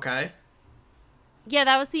conditioner. Okay. Yeah,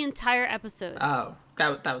 that was the entire episode. Oh,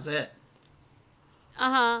 that was it.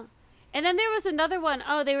 Uh-huh. And then there was another one.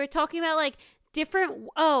 Oh, they were talking about like different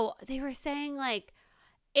they were saying like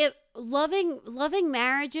if loving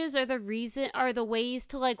marriages are the ways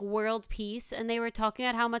to like world peace, and they were talking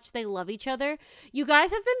about how much they love each other. You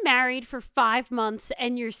guys have been married for 5 months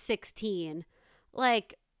and you're 16.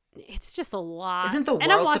 Like it's just a lot. Isn't the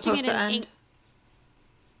world supposed to end?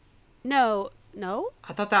 No.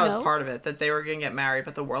 I thought that was part of it, that they were going to get married,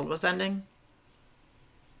 but the world was ending.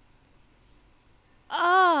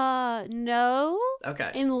 No.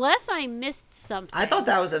 Okay. Unless I missed something. I thought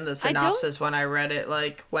that was in the synopsis when I read it,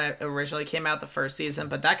 like, when it originally came out the first season,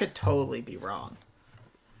 but that could totally be wrong.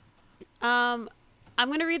 I'm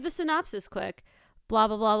going to read the synopsis quick. Blah,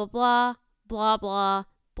 blah, blah, blah, blah, blah, blah,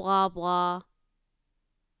 blah, blah.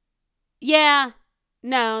 Yeah.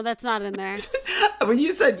 No, that's not in there. When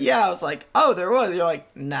you said yeah, I was like, oh, there was. You're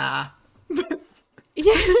like, nah.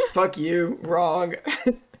 Yeah. Fuck you. Wrong.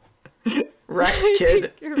 Wrecked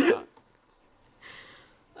kid. You're wrong.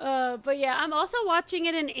 But yeah, I'm also watching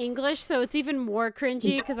it in English, so it's even more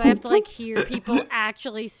cringy because I have to like hear people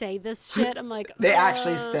actually say this shit. I'm like, they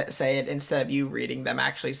actually say it instead of you reading them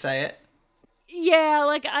actually say it. Yeah,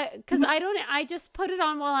 like I just put it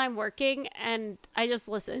on while I'm working and I just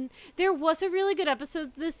listen. There was a really good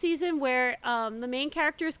episode this season where the main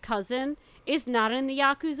character's cousin is not in the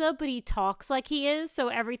Yakuza, but he talks like he is, so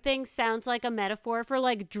everything sounds like a metaphor for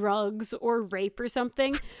like drugs or rape or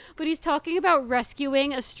something. But he's talking about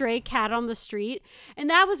rescuing a stray cat on the street, and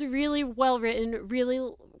that was really well written, really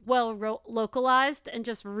well localized, and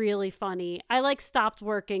just really funny. I like stopped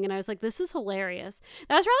working and I was like, this is hilarious.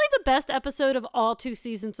 That was probably the best episode of all 2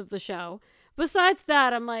 seasons of the show. Besides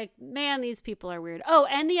that, I'm like, man, these people are weird. Oh,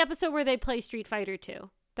 and the episode where they play Street Fighter 2.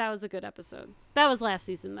 That was a good episode. That was last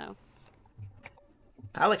season though.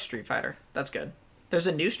 I like Street Fighter. That's good. There's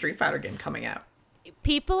a new Street Fighter game coming out.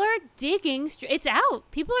 People are digging it's out.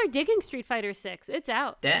 People are digging Street Fighter 6. It's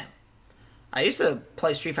out. Damn. I used to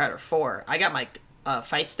play Street Fighter 4. I got my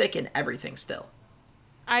fight stick and everything still.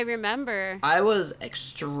 I remember. I was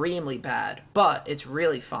extremely bad, but it's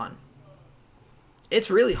really fun.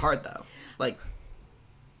 It's really hard though. Like,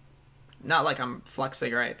 not like I'm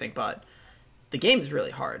flexing or anything, but the game is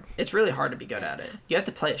really hard. It's really hard to be good at it. You have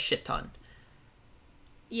to play a shit ton.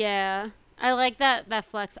 Yeah. I like that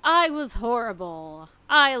flex. I was horrible.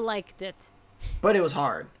 I liked it. But it was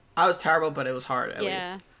hard. I was terrible, but it was hard at least.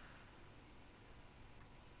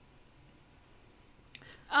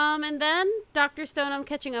 And then Dr. Stone, I'm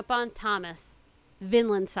catching up on Thomas,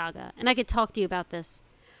 Vinland Saga, and I could talk to you about this.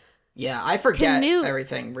 Yeah, I forget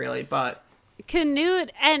everything really, but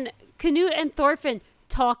Canute and Thorfinn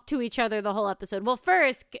talked to each other the whole episode. Well,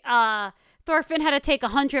 first, Thorfinn had to take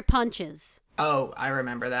 100 punches. Oh, I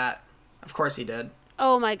remember that. Of course he did.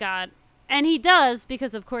 Oh my god. And he does,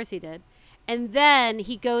 because of course he did. And then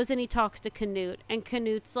he goes and he talks to Canute, and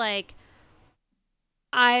Canute's like,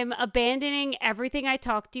 I'm abandoning everything I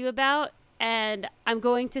talked to you about, and I'm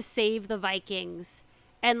going to save the Vikings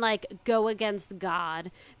and like go against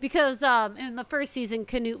God. Because in the first season,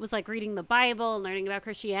 Canute was like reading the Bible and learning about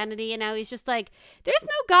Christianity, and now he's just like, there's no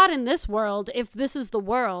God in this world if this is the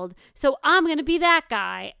world, so I'm gonna be that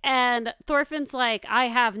guy. And Thorfinn's like, I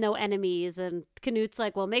have no enemies, and Canute's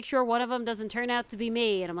like, well, make sure one of them doesn't turn out to be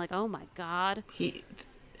me. And I'm like, oh my god,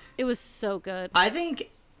 it was so good.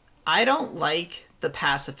 I don't like the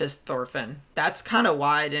pacifist Thorfinn. That's kind of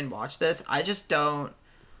why I didn't watch this. I just don't.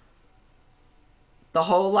 The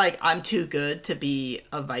whole, like, I'm too good to be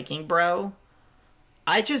a Viking bro.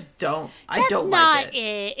 I just don't. I don't like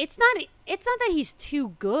it. It's not that he's too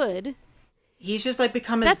good. He's just, like,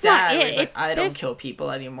 become his dad. Where he's like, I don't kill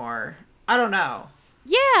people anymore. I don't know.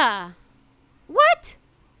 Yeah. What?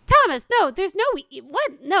 Thomas, no, there's no...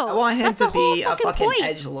 What? No. I want him to be a fucking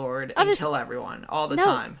edgelord and kill everyone all the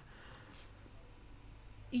time.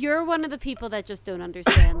 You're one of the people that just don't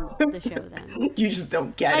understand the show then. You just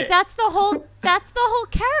don't get it. That's the whole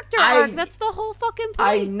character arc. That's the whole fucking point.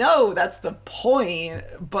 I know, that's the point,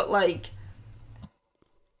 but like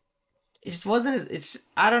it just wasn't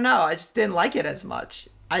I don't know, I just didn't like it as much.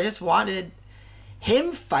 I just wanted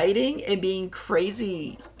him fighting and being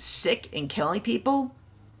crazy sick and killing people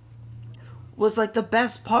was like the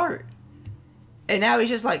best part. And now he's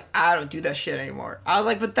just like, I don't do that shit anymore. I was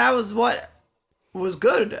like, but that was what was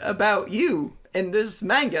good about you in this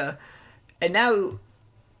manga. And now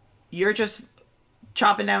you're just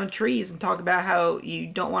chopping down trees and talking about how you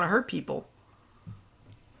don't want to hurt people.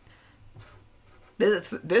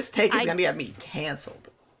 This take is going to get me canceled.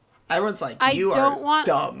 Everyone's like, you are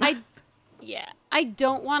dumb. I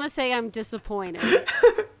don't want to say I'm disappointed.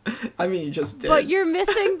 I mean, you just did. But you're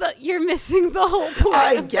missing the whole point.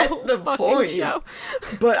 I get the point. Show.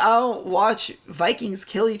 But I don't watch Vikings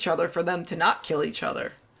kill each other for them to not kill each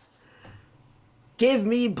other. Give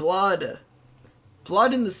me blood.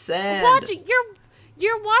 Blood in the sand.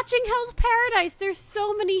 You're watching Hell's Paradise. There's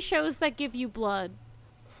so many shows that give you blood.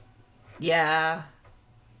 Yeah.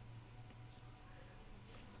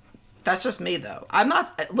 That's just me, though. I'm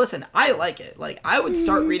not... Listen, I like it. Like, I would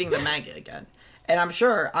start reading the manga again. And I'm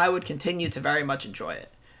sure I would continue to very much enjoy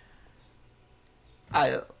it.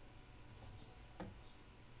 I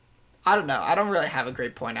don't know. I don't really have a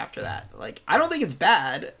great point after that. Like, I don't think it's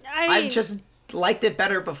bad. I just liked it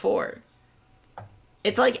better before.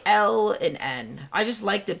 It's like L and N. I just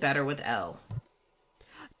liked it better with L.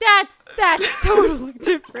 That's totally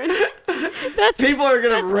different. People are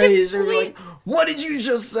gonna rage and be like, "What did you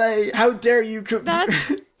just say? How dare you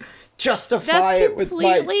justify it with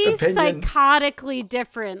my opinion?" That's completely psychotically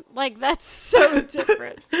different. Like, that's so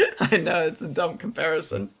different. I know, it's a dumb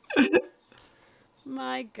comparison.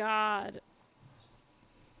 My God.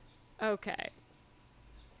 Okay.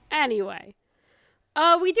 Anyway,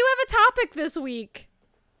 we do have a topic this week.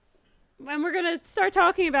 And we're going to start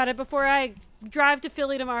talking about it before I drive to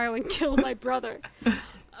Philly tomorrow and kill my brother.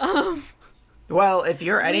 Well, if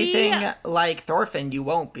you're anything like Thorfinn, you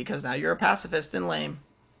won't, because now you're a pacifist and lame.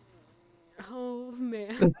 Oh,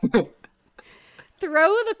 man.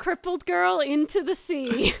 Throw the crippled girl into the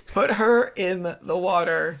sea. Put her in the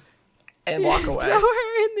water and walk away. Throw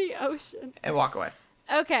her in the ocean. And walk away.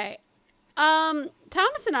 Okay.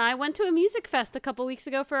 Thomas and I went to a music fest a couple weeks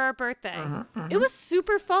ago for our birthday. It was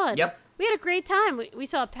super fun. Yep. We had a great time. We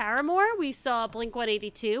saw Paramore. We saw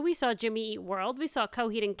Blink-182. We saw Jimmy Eat World. We saw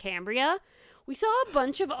Coheed and Cambria. We saw a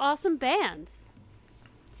bunch of awesome bands.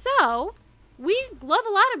 So, we love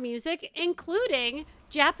a lot of music, including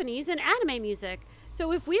Japanese and anime music.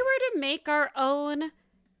 So if we were to make our own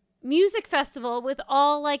music festival with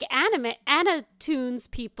all, like,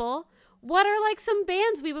 Anatunes people, what are, like, some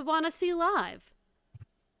bands we would want to see live?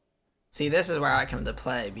 See, this is where I come to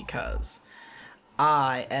play, because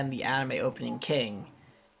I am the anime opening king.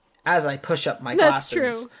 As I push up my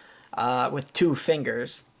glasses with 2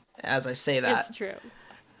 fingers, as I say that. It's true.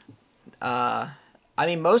 I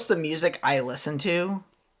mean, most of the music I listen to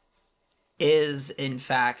is, in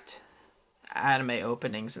fact, anime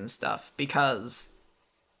openings and stuff, because,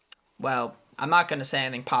 well, I'm not going to say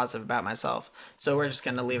anything positive about myself, so we're just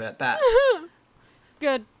going to leave it at that.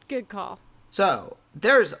 Good call. So,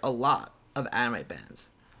 there's a lot of anime bands.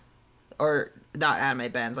 Or, not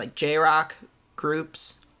anime bands, like J-rock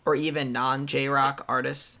groups, or even non-J-rock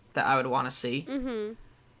artists that I would want to see. Mm-hmm.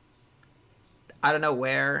 I don't know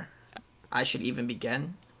where I should even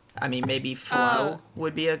begin. I mean, maybe Flow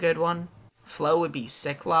would be a good one. Flow would be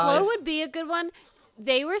sick live. Flow would be a good one.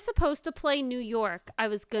 They were supposed to play New York. I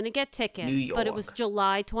was going to get tickets, but it was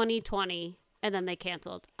July 2020, and then they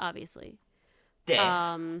canceled, obviously.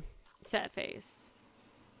 Damn. Sad face.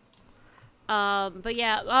 But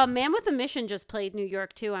yeah, Man with a Mission just played New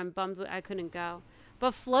York, too. I'm bummed I couldn't go.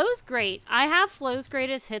 But Flow's great. I have Flow's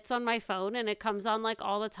greatest hits on my phone, and it comes on, like,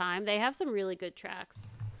 all the time. They have some really good tracks.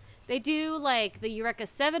 They do, like, the Eureka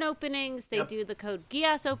 7 openings. They do the Code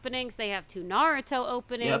Geass openings. They have 2 Naruto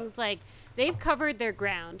openings. Like, they've covered their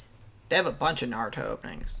ground. They have a bunch of Naruto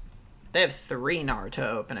openings. They have 3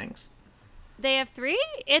 Naruto openings. They have 3?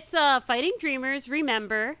 It's Fighting Dreamers,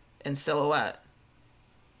 Remember. And Silhouette.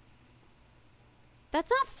 That's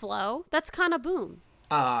not Flow. That's Kana Boom.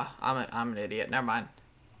 I'm an idiot. Never mind.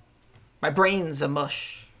 My brain's a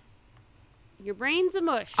mush. Your brain's a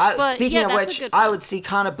mush. Speaking of which, I would see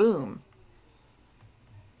Kana Boom.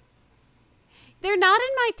 They're not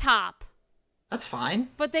in my top. That's fine.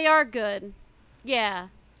 But they are good. Yeah.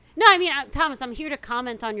 No, I mean, Thomas, I'm here to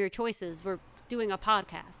comment on your choices. We're doing a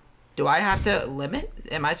podcast. Do I have to limit?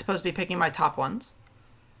 Am I supposed to be picking my top ones?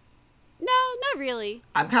 No, not really.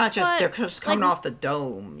 I'm kind of just, they're just coming off the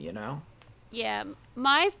dome, you know? Yeah.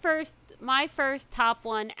 My first top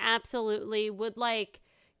one absolutely would, like,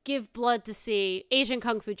 give blood to see Asian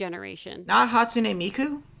Kung Fu Generation. Not Hatsune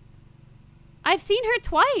Miku? I've seen her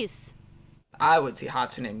twice. I would see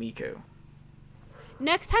Hatsune Miku.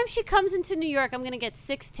 Next time she comes into New York, I'm going to get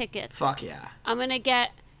 6 tickets. Fuck yeah. I'm going to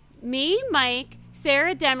get Me, Mike,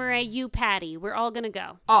 Sarah Demaray, you, Patty. We're all gonna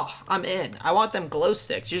go. Oh, I'm in. I want them glow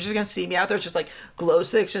sticks. You're just gonna see me out there just like glow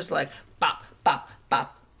sticks, just like bop, bop,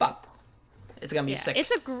 bop, bop. It's gonna be sick.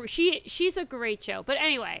 It's she's a great show. But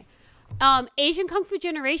anyway, Asian Kung Fu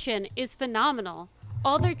Generation is phenomenal.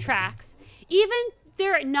 All their tracks, even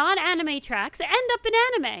their non-anime tracks, end up in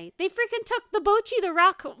anime. They freaking took the Bochi the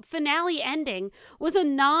Rock finale ending was a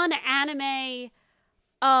non-anime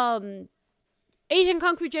Asian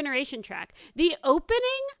Kung Fu Generation track. The opening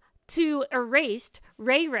to Erased,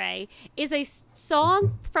 Ray Ray, is a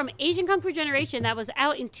song from Asian Kung Fu Generation that was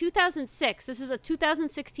out in 2006. This is a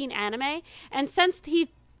 2016 anime. And since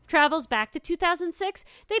he travels back to 2006,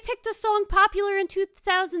 they picked a song popular in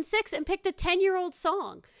 2006 and picked a 10-year-old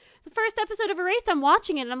song. The first episode of Erased, I'm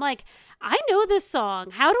watching it and I'm like, I know this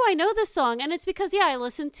song. How do I know this song? And it's because, I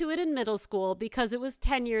listened to it in middle school because it was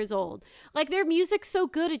 10 years old. Like, their music's so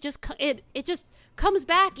good, it just comes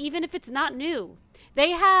back even if it's not new.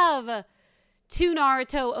 They have 2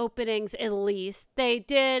 Naruto openings at least. They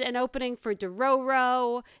did an opening for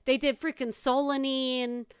Dororo. They did freaking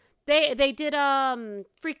Solanine. They did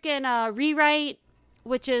freaking Rewrite,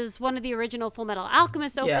 which is one of the original Full Metal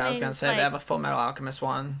Alchemist openings. Yeah, I was gonna say they have a Full Metal Alchemist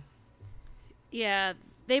one. Yeah,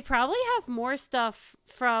 they probably have more stuff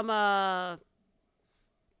from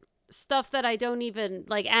stuff that I don't even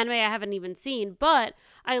like, anime I haven't even seen, but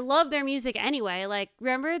I love their music anyway. Like,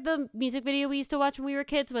 remember the music video we used to watch when we were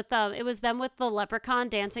kids with it was them with the leprechaun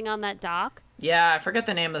dancing on that dock? Yeah, I forget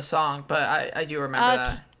the name of the song, but I do remember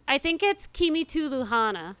that. I think it's Kimi to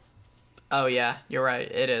Luhana. Oh yeah, you're right.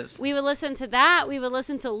 It is. We would listen to that. We would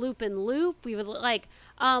listen to Loop and Loop. We would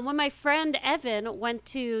when my friend Evan went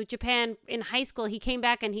to Japan in high school, he came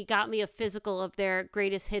back and he got me a physical of their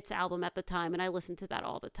greatest hits album at the time, and I listened to that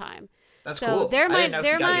all the time. That's cool. I didn't know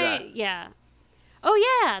he got you that. Yeah.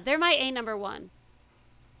 Oh yeah, they're my A number 1.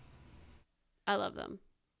 I love them.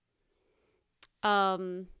 I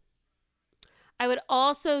would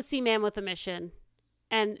also see Man with a Mission.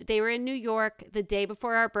 And they were in New York the day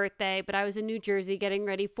before our birthday, but I was in New Jersey getting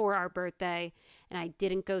ready for our birthday, and I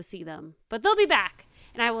didn't go see them. But they'll be back,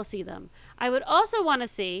 and I will see them. I would also want to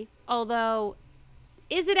see, although,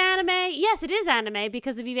 is it anime? Yes, it is anime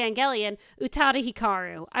because of Evangelion, Utada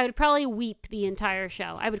Hikaru. I would probably weep the entire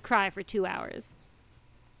show. I would cry for 2 hours.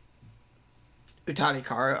 Utada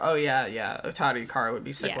Hikaru? Oh, yeah. Utada Hikaru would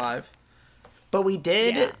be sick live. But we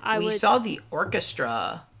saw the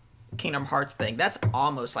orchestra Kingdom Hearts thing. That's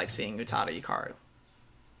almost like seeing Utada Hikaru.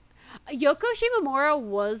 Yoko Shimomura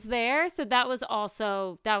was there, so that was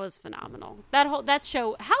phenomenal. That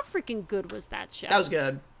show, how freaking good was that show? That was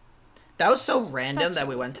good. That was so random that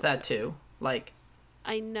we went to that too. Like,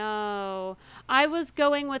 I know. I was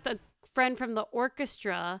going with a friend from the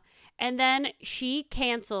orchestra, and then she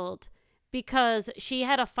canceled because she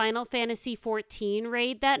had a Final Fantasy 14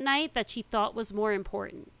 raid that night that she thought was more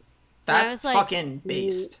important. That's fucking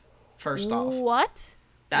based. First off, what?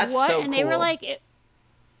 That's so cool. And they were like,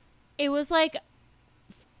 it was like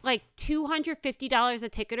 $250 a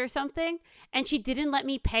ticket or something, and she didn't let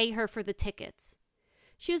me pay her for the tickets.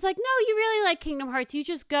 She was like, "No, you really like Kingdom Hearts. You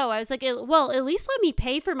just go." I was like, "Well, at least let me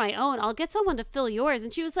pay for my own. I'll get someone to fill yours."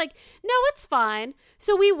 And she was like, "No, it's fine."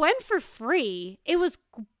 So we went for free. It was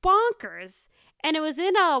bonkers, and it was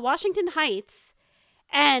in Washington Heights,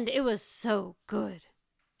 and it was so good.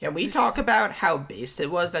 Yeah, we talk about how based it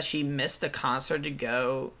was that she missed a concert to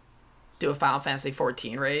go do a Final Fantasy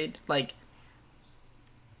 14 raid. Like,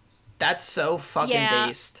 that's so fucking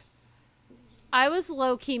based. I was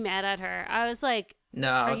low-key mad at her. I was like,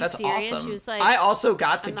 no, that's serious? awesome. She was like, I also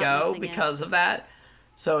got to go because of that.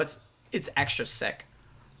 So it's extra sick.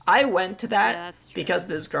 I went to that because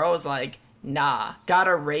this girl was like, nah, got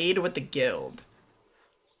a raid with the guild.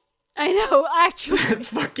 I know, actually. It's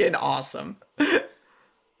fucking awesome.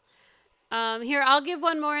 Here, I'll give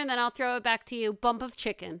one more and then I'll throw it back to you. Bump of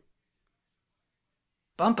Chicken.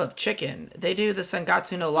 Bump of Chicken. They do the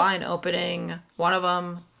Sangatsu no Line opening. One of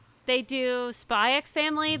them. They do Spy X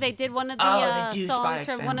Family. They did one of the songs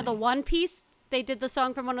from one of the One Piece. They did the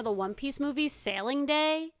song from one of the One Piece movies, Sailing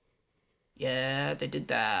Day. Yeah, they did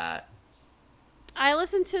that. I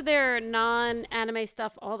listen to their non-anime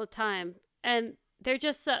stuff all the time, and they're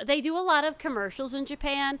just they do a lot of commercials in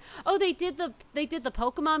Japan. Oh, they did the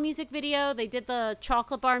Pokemon music video. They did the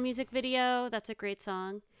Chocolate Bar music video. That's a great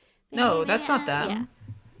song. No, that's not them.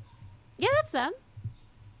 Yeah, that's them.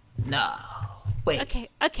 No. Wait. Okay,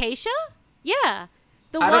 Acacia? Yeah.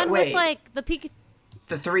 The one with like the Pikachu.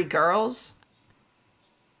 The 3 girls?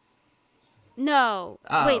 No.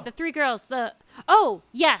 Oh. Wait, the 3 girls.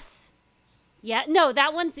 Yes. Yeah, no,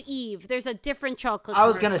 that one's Eve. There's a different chocolate I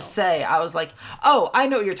was gonna commercial. say, I was like, oh, I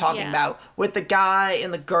know what you're talking Yeah. about with the guy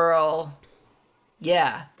and the girl.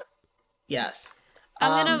 Yeah. Yes.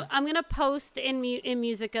 I'm gonna post in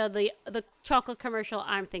Musica the chocolate commercial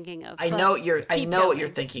I'm thinking of. I But know what you're. I keep know what you're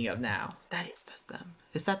going. thinking of now. That's them.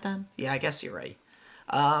 Is that them? Yeah, I guess you're right.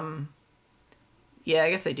 Um. Yeah,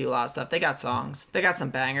 I guess they do a lot of stuff. They got songs. They got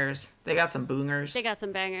some bangers. They got some They boongers. got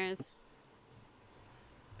some bangers.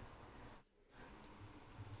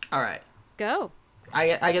 All right. Go.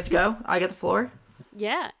 I get to go. I get the floor.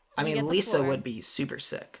 Yeah. I You get mean, the Lisa floor. would be super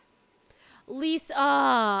sick.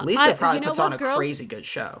 Lisa. Lisa probably you know puts what, on a girls? crazy good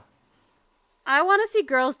show. I want to see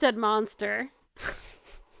Girls Dead Monster.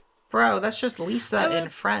 Bro, that's just Lisa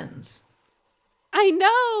and Friends. I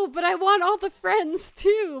know, but I want all the friends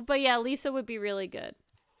too. But yeah, Lisa would be really good.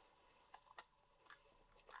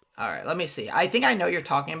 All right, let me see. I think I know what you're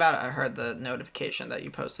talking about. I heard the notification that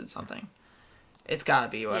you posted something. It's got to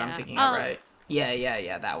be what I'm Yeah. thinking of, right?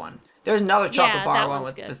 Yeah, that one. There's another chocolate Yeah, bar that one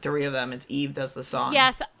one's with good. the three of them. It's Eve does the song.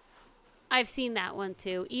 Yes, I've seen that one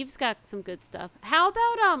too. Eve's got some good stuff. How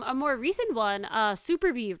about a more recent one,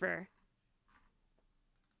 Super Beaver?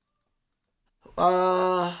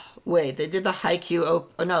 Wait, they did the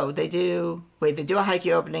Haikyuu no, they do. Wait, they do a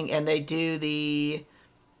Haikyuu opening and they do the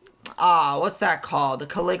what's that called? The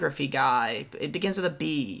calligraphy guy. It begins with a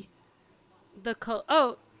B.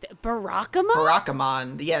 Barackama?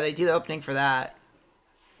 Barakamon. Yeah, they do the opening for that.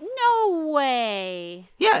 No way.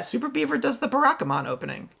 Yeah, Super Beaver does the Barakamon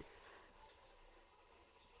opening.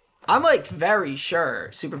 I'm like very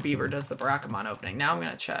sure Super Beaver does the Barakamon opening. Now I'm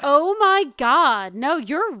gonna check. Oh my god. No,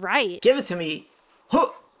 you're right. Give it to me.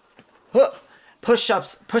 Huh. Huh.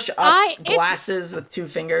 Push-ups, glasses with two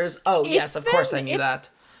fingers. Oh, yes, of course I knew that.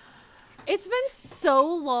 It's been so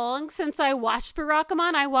long since I watched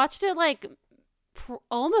Barackama. I watched it like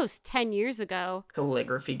almost 10 years ago.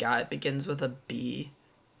 Calligraphy guy begins with a B.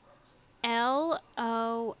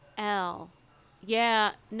 LOL.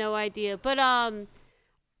 Yeah, no idea. But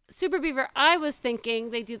Super Beaver, I was thinking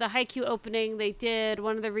they do the Haikyuu opening. They did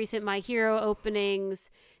one of the recent My Hero openings.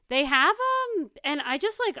 They have and I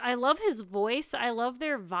love his voice. I love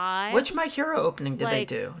their vibe. Which My Hero opening did they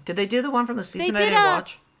do? Did they do the one from the season I did didn't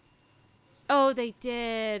watch? Oh, they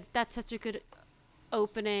did. That's such a good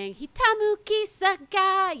opening. Hitamuki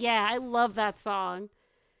Saga. Yeah, I love that song.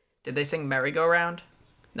 Did they sing Merry Go Round?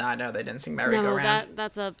 No, they didn't sing Merry Go Round. No,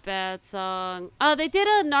 that's a bad song. Oh, they did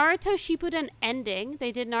a Naruto Shippuden ending.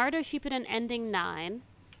 They did Naruto Shippuden ending 9.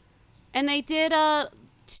 And they did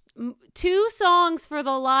 2 songs for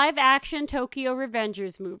the live action Tokyo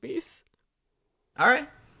Revengers movies. All right.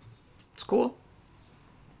 It's cool.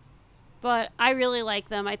 But I really like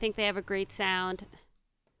them. I think they have a great sound.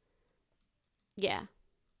 Yeah.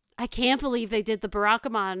 I can't believe they did the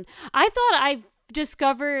Barakamon. I thought I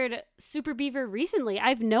discovered Super Beaver recently.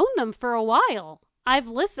 I've known them for a while. I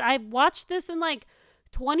watched this in like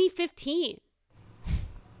 2015.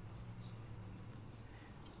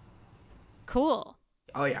 Cool.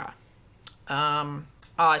 Oh yeah.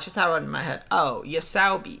 I just had one in my head. Oh,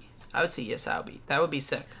 Yasobi. I would see Yasobi. That would be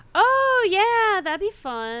sick. Oh yeah, that'd be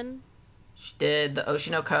fun. She did the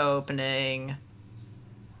Oshinoko opening.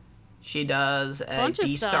 She does a Bunch of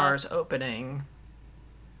Beastars stuff. opening.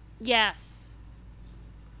 Yes.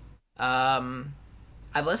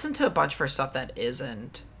 I've listened to a bunch for stuff that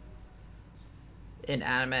isn't in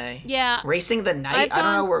anime. Yeah. Racing the Night. I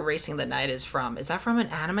don't know where Racing the Night is from. Is that from an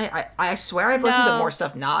anime? I swear I've listened to more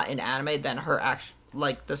stuff not in anime than her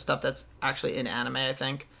like the stuff that's actually in anime, I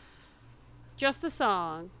think. Just the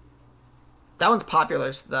song. That one's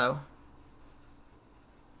popular though.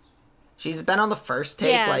 She's been on the first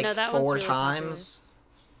take that 4 one's really times.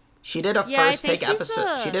 She did a Yeah, first take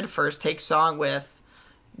episode. She did a first take song with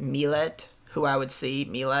Milet, who I would see,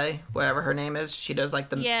 Mile, whatever her name is. She does like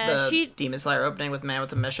the Demon Slayer opening with Man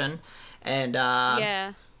with a Mission. And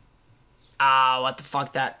what the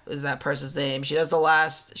fuck is that person's name? She does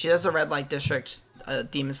the Red Light District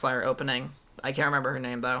Demon Slayer opening. I can't remember her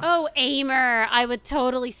name though. Oh, Aimer. I would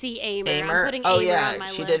totally see Aimer. I'm putting Aimer on my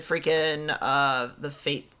list. She did freaking the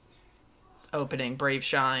Fate opening, Brave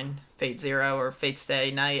Shine, Fate Zero, or Fate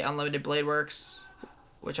Stay Night, Unlimited Blade Works,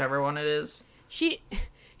 whichever one it is. She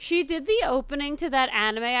did the opening to that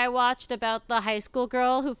anime I watched about the high school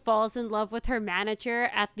girl who falls in love with her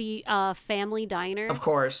manager at the family diner. Of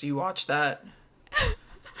course, you watched that.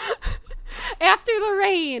 After the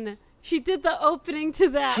Rain. She did the opening to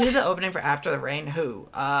that. She did the opening for After the Rain. Who?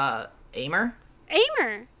 Aimer?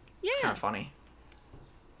 Aimer. Yeah. It's kind of funny.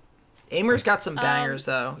 Aimer's got some bangers,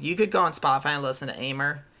 though. You could go on Spotify and listen to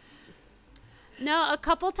Aimer. No, a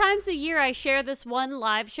couple times a year I share this one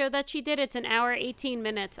live show that she did. It's an hour, 18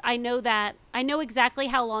 minutes. I know that. I know exactly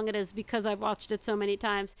how long it is because I've watched it so many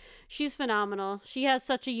times. She's phenomenal. She has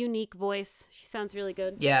such a unique voice. She sounds really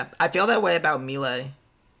good. Yeah, I feel that way about Mile.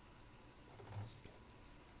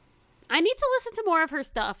 I need to listen to more of her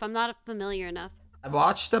stuff. I'm not familiar enough. I've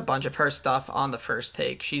watched a bunch of her stuff on the first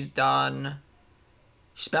take. She's been on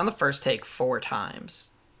the first take 4 times.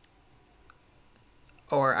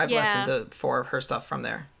 Or I've listened to 4 of her stuff from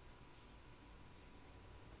there.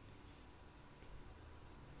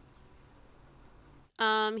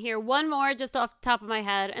 Here, one more just off the top of my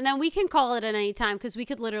head, and then we can call it at any time because we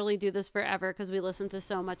could literally do this forever because we listen to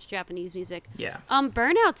so much Japanese music. Yeah.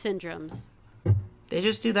 Burnout Syndromes. They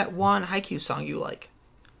just do that one Haikyuu song you like.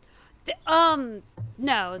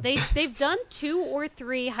 No, they've done 2 or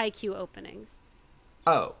 3 Haikyuu openings.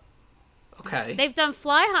 Oh. Okay. They've done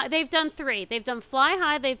Fly High. They've done 3. They've done Fly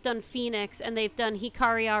High. They've done Phoenix, and they've done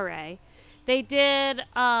Hikari Are. They did.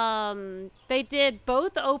 They did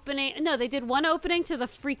both opening. No, they did one opening to the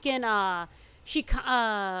freaking gosh,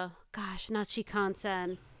 not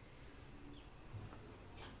Shikansen.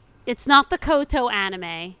 It's not the Koto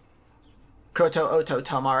anime. Koto Oto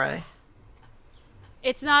Tomare.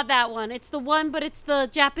 It's not that one. It's the one, but it's the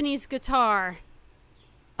Japanese guitar.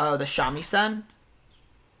 Oh, the shamisen?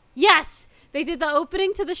 Yes! They did the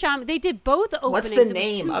opening to the shamisen. They did both openings. What's the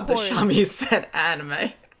name of the shamisen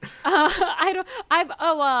anime?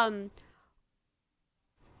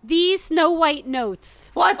 These Snow White Notes.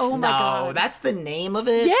 What? Oh my God. That's the name of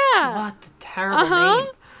it? Yeah. What the terrible name.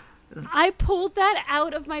 I pulled that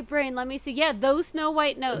out of my brain. Let me see. Yeah, those Snow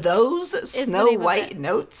White Notes. Those Snow White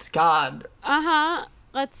Notes? God.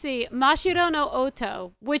 Let's see. Mashiro no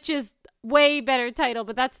Oto, which is way better title,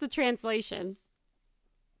 but that's the translation.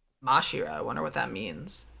 Mashiro, I wonder what that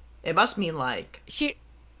means. It must mean like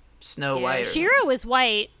Snow White. Shiro is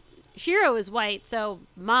white. Shiro is white, so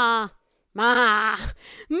ma.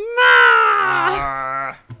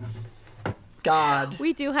 God.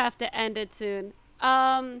 We do have to end it soon.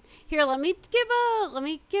 Here, let me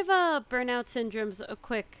give a Burnout Syndromes a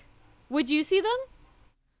quick. Would you see them?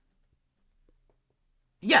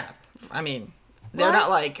 Yeah, I mean, they're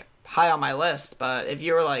not like high on my list, but if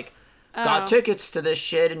you were like, got tickets to this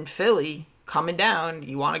shit in Philly coming down,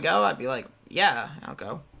 you want to go? I'd be like, yeah, I'll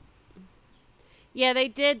go. Yeah, they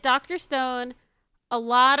did Dr. Stone, a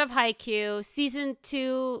lot of Haikyuu, season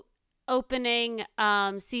 2 opening,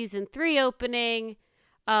 season 3 opening,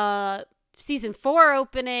 season 4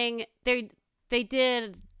 opening. They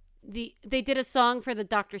did a song for the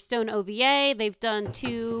Dr. Stone OVA. They've done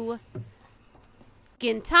 2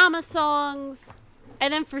 Gintama songs,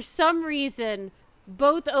 and then for some reason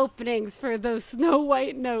both openings for those Snow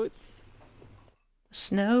White Notes.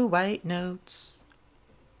 Snow White Notes.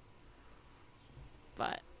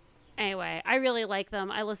 But anyway, I really like them.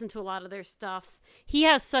 I listen to a lot of their stuff. He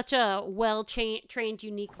has such a well-trained,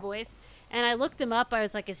 unique voice. And I looked him up. I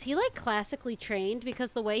was like, is he like classically trained?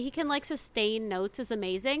 Because the way he can like sustain notes is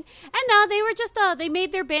amazing. And no, they were just, they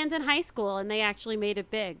made their band in high school and they actually made it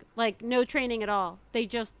big. Like no training at all. They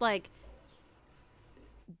just like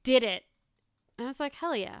did it. And I was like,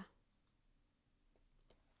 hell yeah.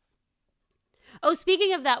 Oh,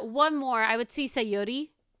 speaking of that, one more. I would see Sayuri.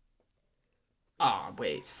 Oh,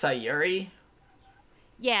 wait, Sayuri?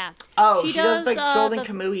 Yeah. Oh, she does the Golden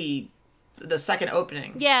Kamui, the second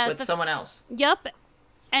opening with someone else. Yep.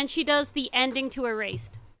 And she does the ending to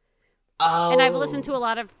Erased. Oh. And I've listened to a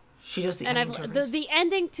lot of... She does the ending to Erased. The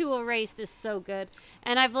ending to Erased is so good.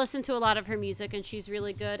 And I've listened to a lot of her music, and she's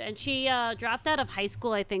really good. And she dropped out of high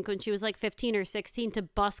school, I think, when she was like 15 or 16 to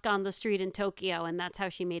busk on the street in Tokyo, and that's how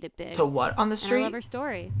she made it big. To what on the street? And I love her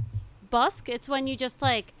story. Busk, it's when you just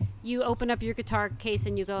like, you open up your guitar case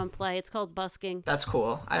and you go and play. It's called busking. That's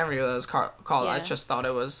cool. I never knew it was called. Yeah. I just thought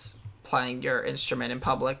it was playing your instrument in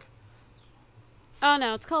public. Oh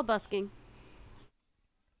no, it's called busking.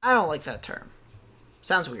 I don't like that term.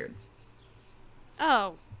 Sounds weird.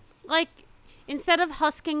 Oh, like instead of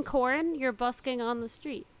husking corn, you're busking on the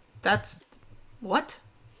street. That's what?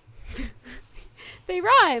 They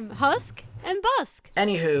rhyme. Husk and busk.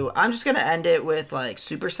 Anywho, I'm just gonna end it with like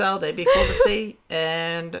Supercell. They'd be cool to see.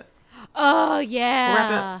 And oh yeah. We'll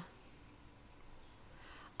wrap it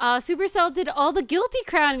up. Supercell did all the Guilty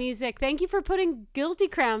Crown music. Thank you for putting Guilty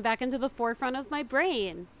Crown back into the forefront of my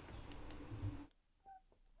brain.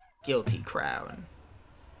 Guilty Crown.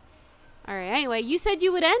 All right. Anyway, you said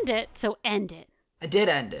you would end it, so end it. I did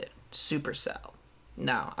end it. Supercell.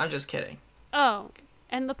 No, I'm just kidding. Oh.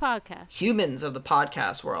 And the podcast. Humans of the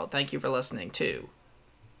podcast world, thank you for listening to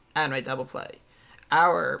Anime Double Play,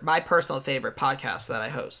 my personal favorite podcast that I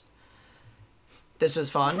host. This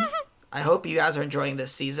was fun. I hope you guys are enjoying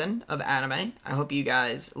this season of anime. I hope you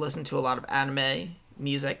guys listen to a lot of anime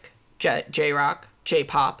music, J-rock,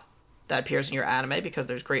 J-pop that appears in your anime, because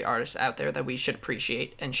there's great artists out there that we should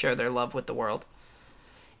appreciate and share their love with the world.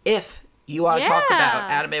 If you want to talk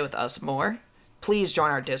about anime with us more, please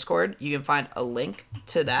join our Discord. You can find a link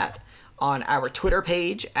to that on our Twitter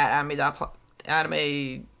page at anime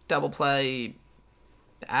double play.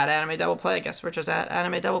 At Anime Double Play, I guess we're just at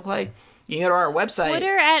Anime Double Play. You can go to our website.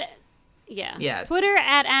 Twitter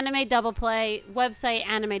at Anime Double Play, website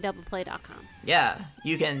animedoubleplay.com. Yeah,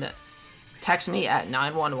 you can text me at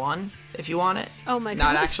 911 if you want it. Oh my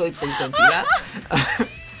god. Not actually, please don't do that.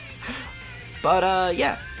 But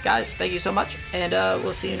yeah, guys, thank you so much, and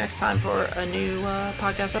we'll see you next time for a new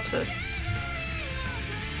podcast episode.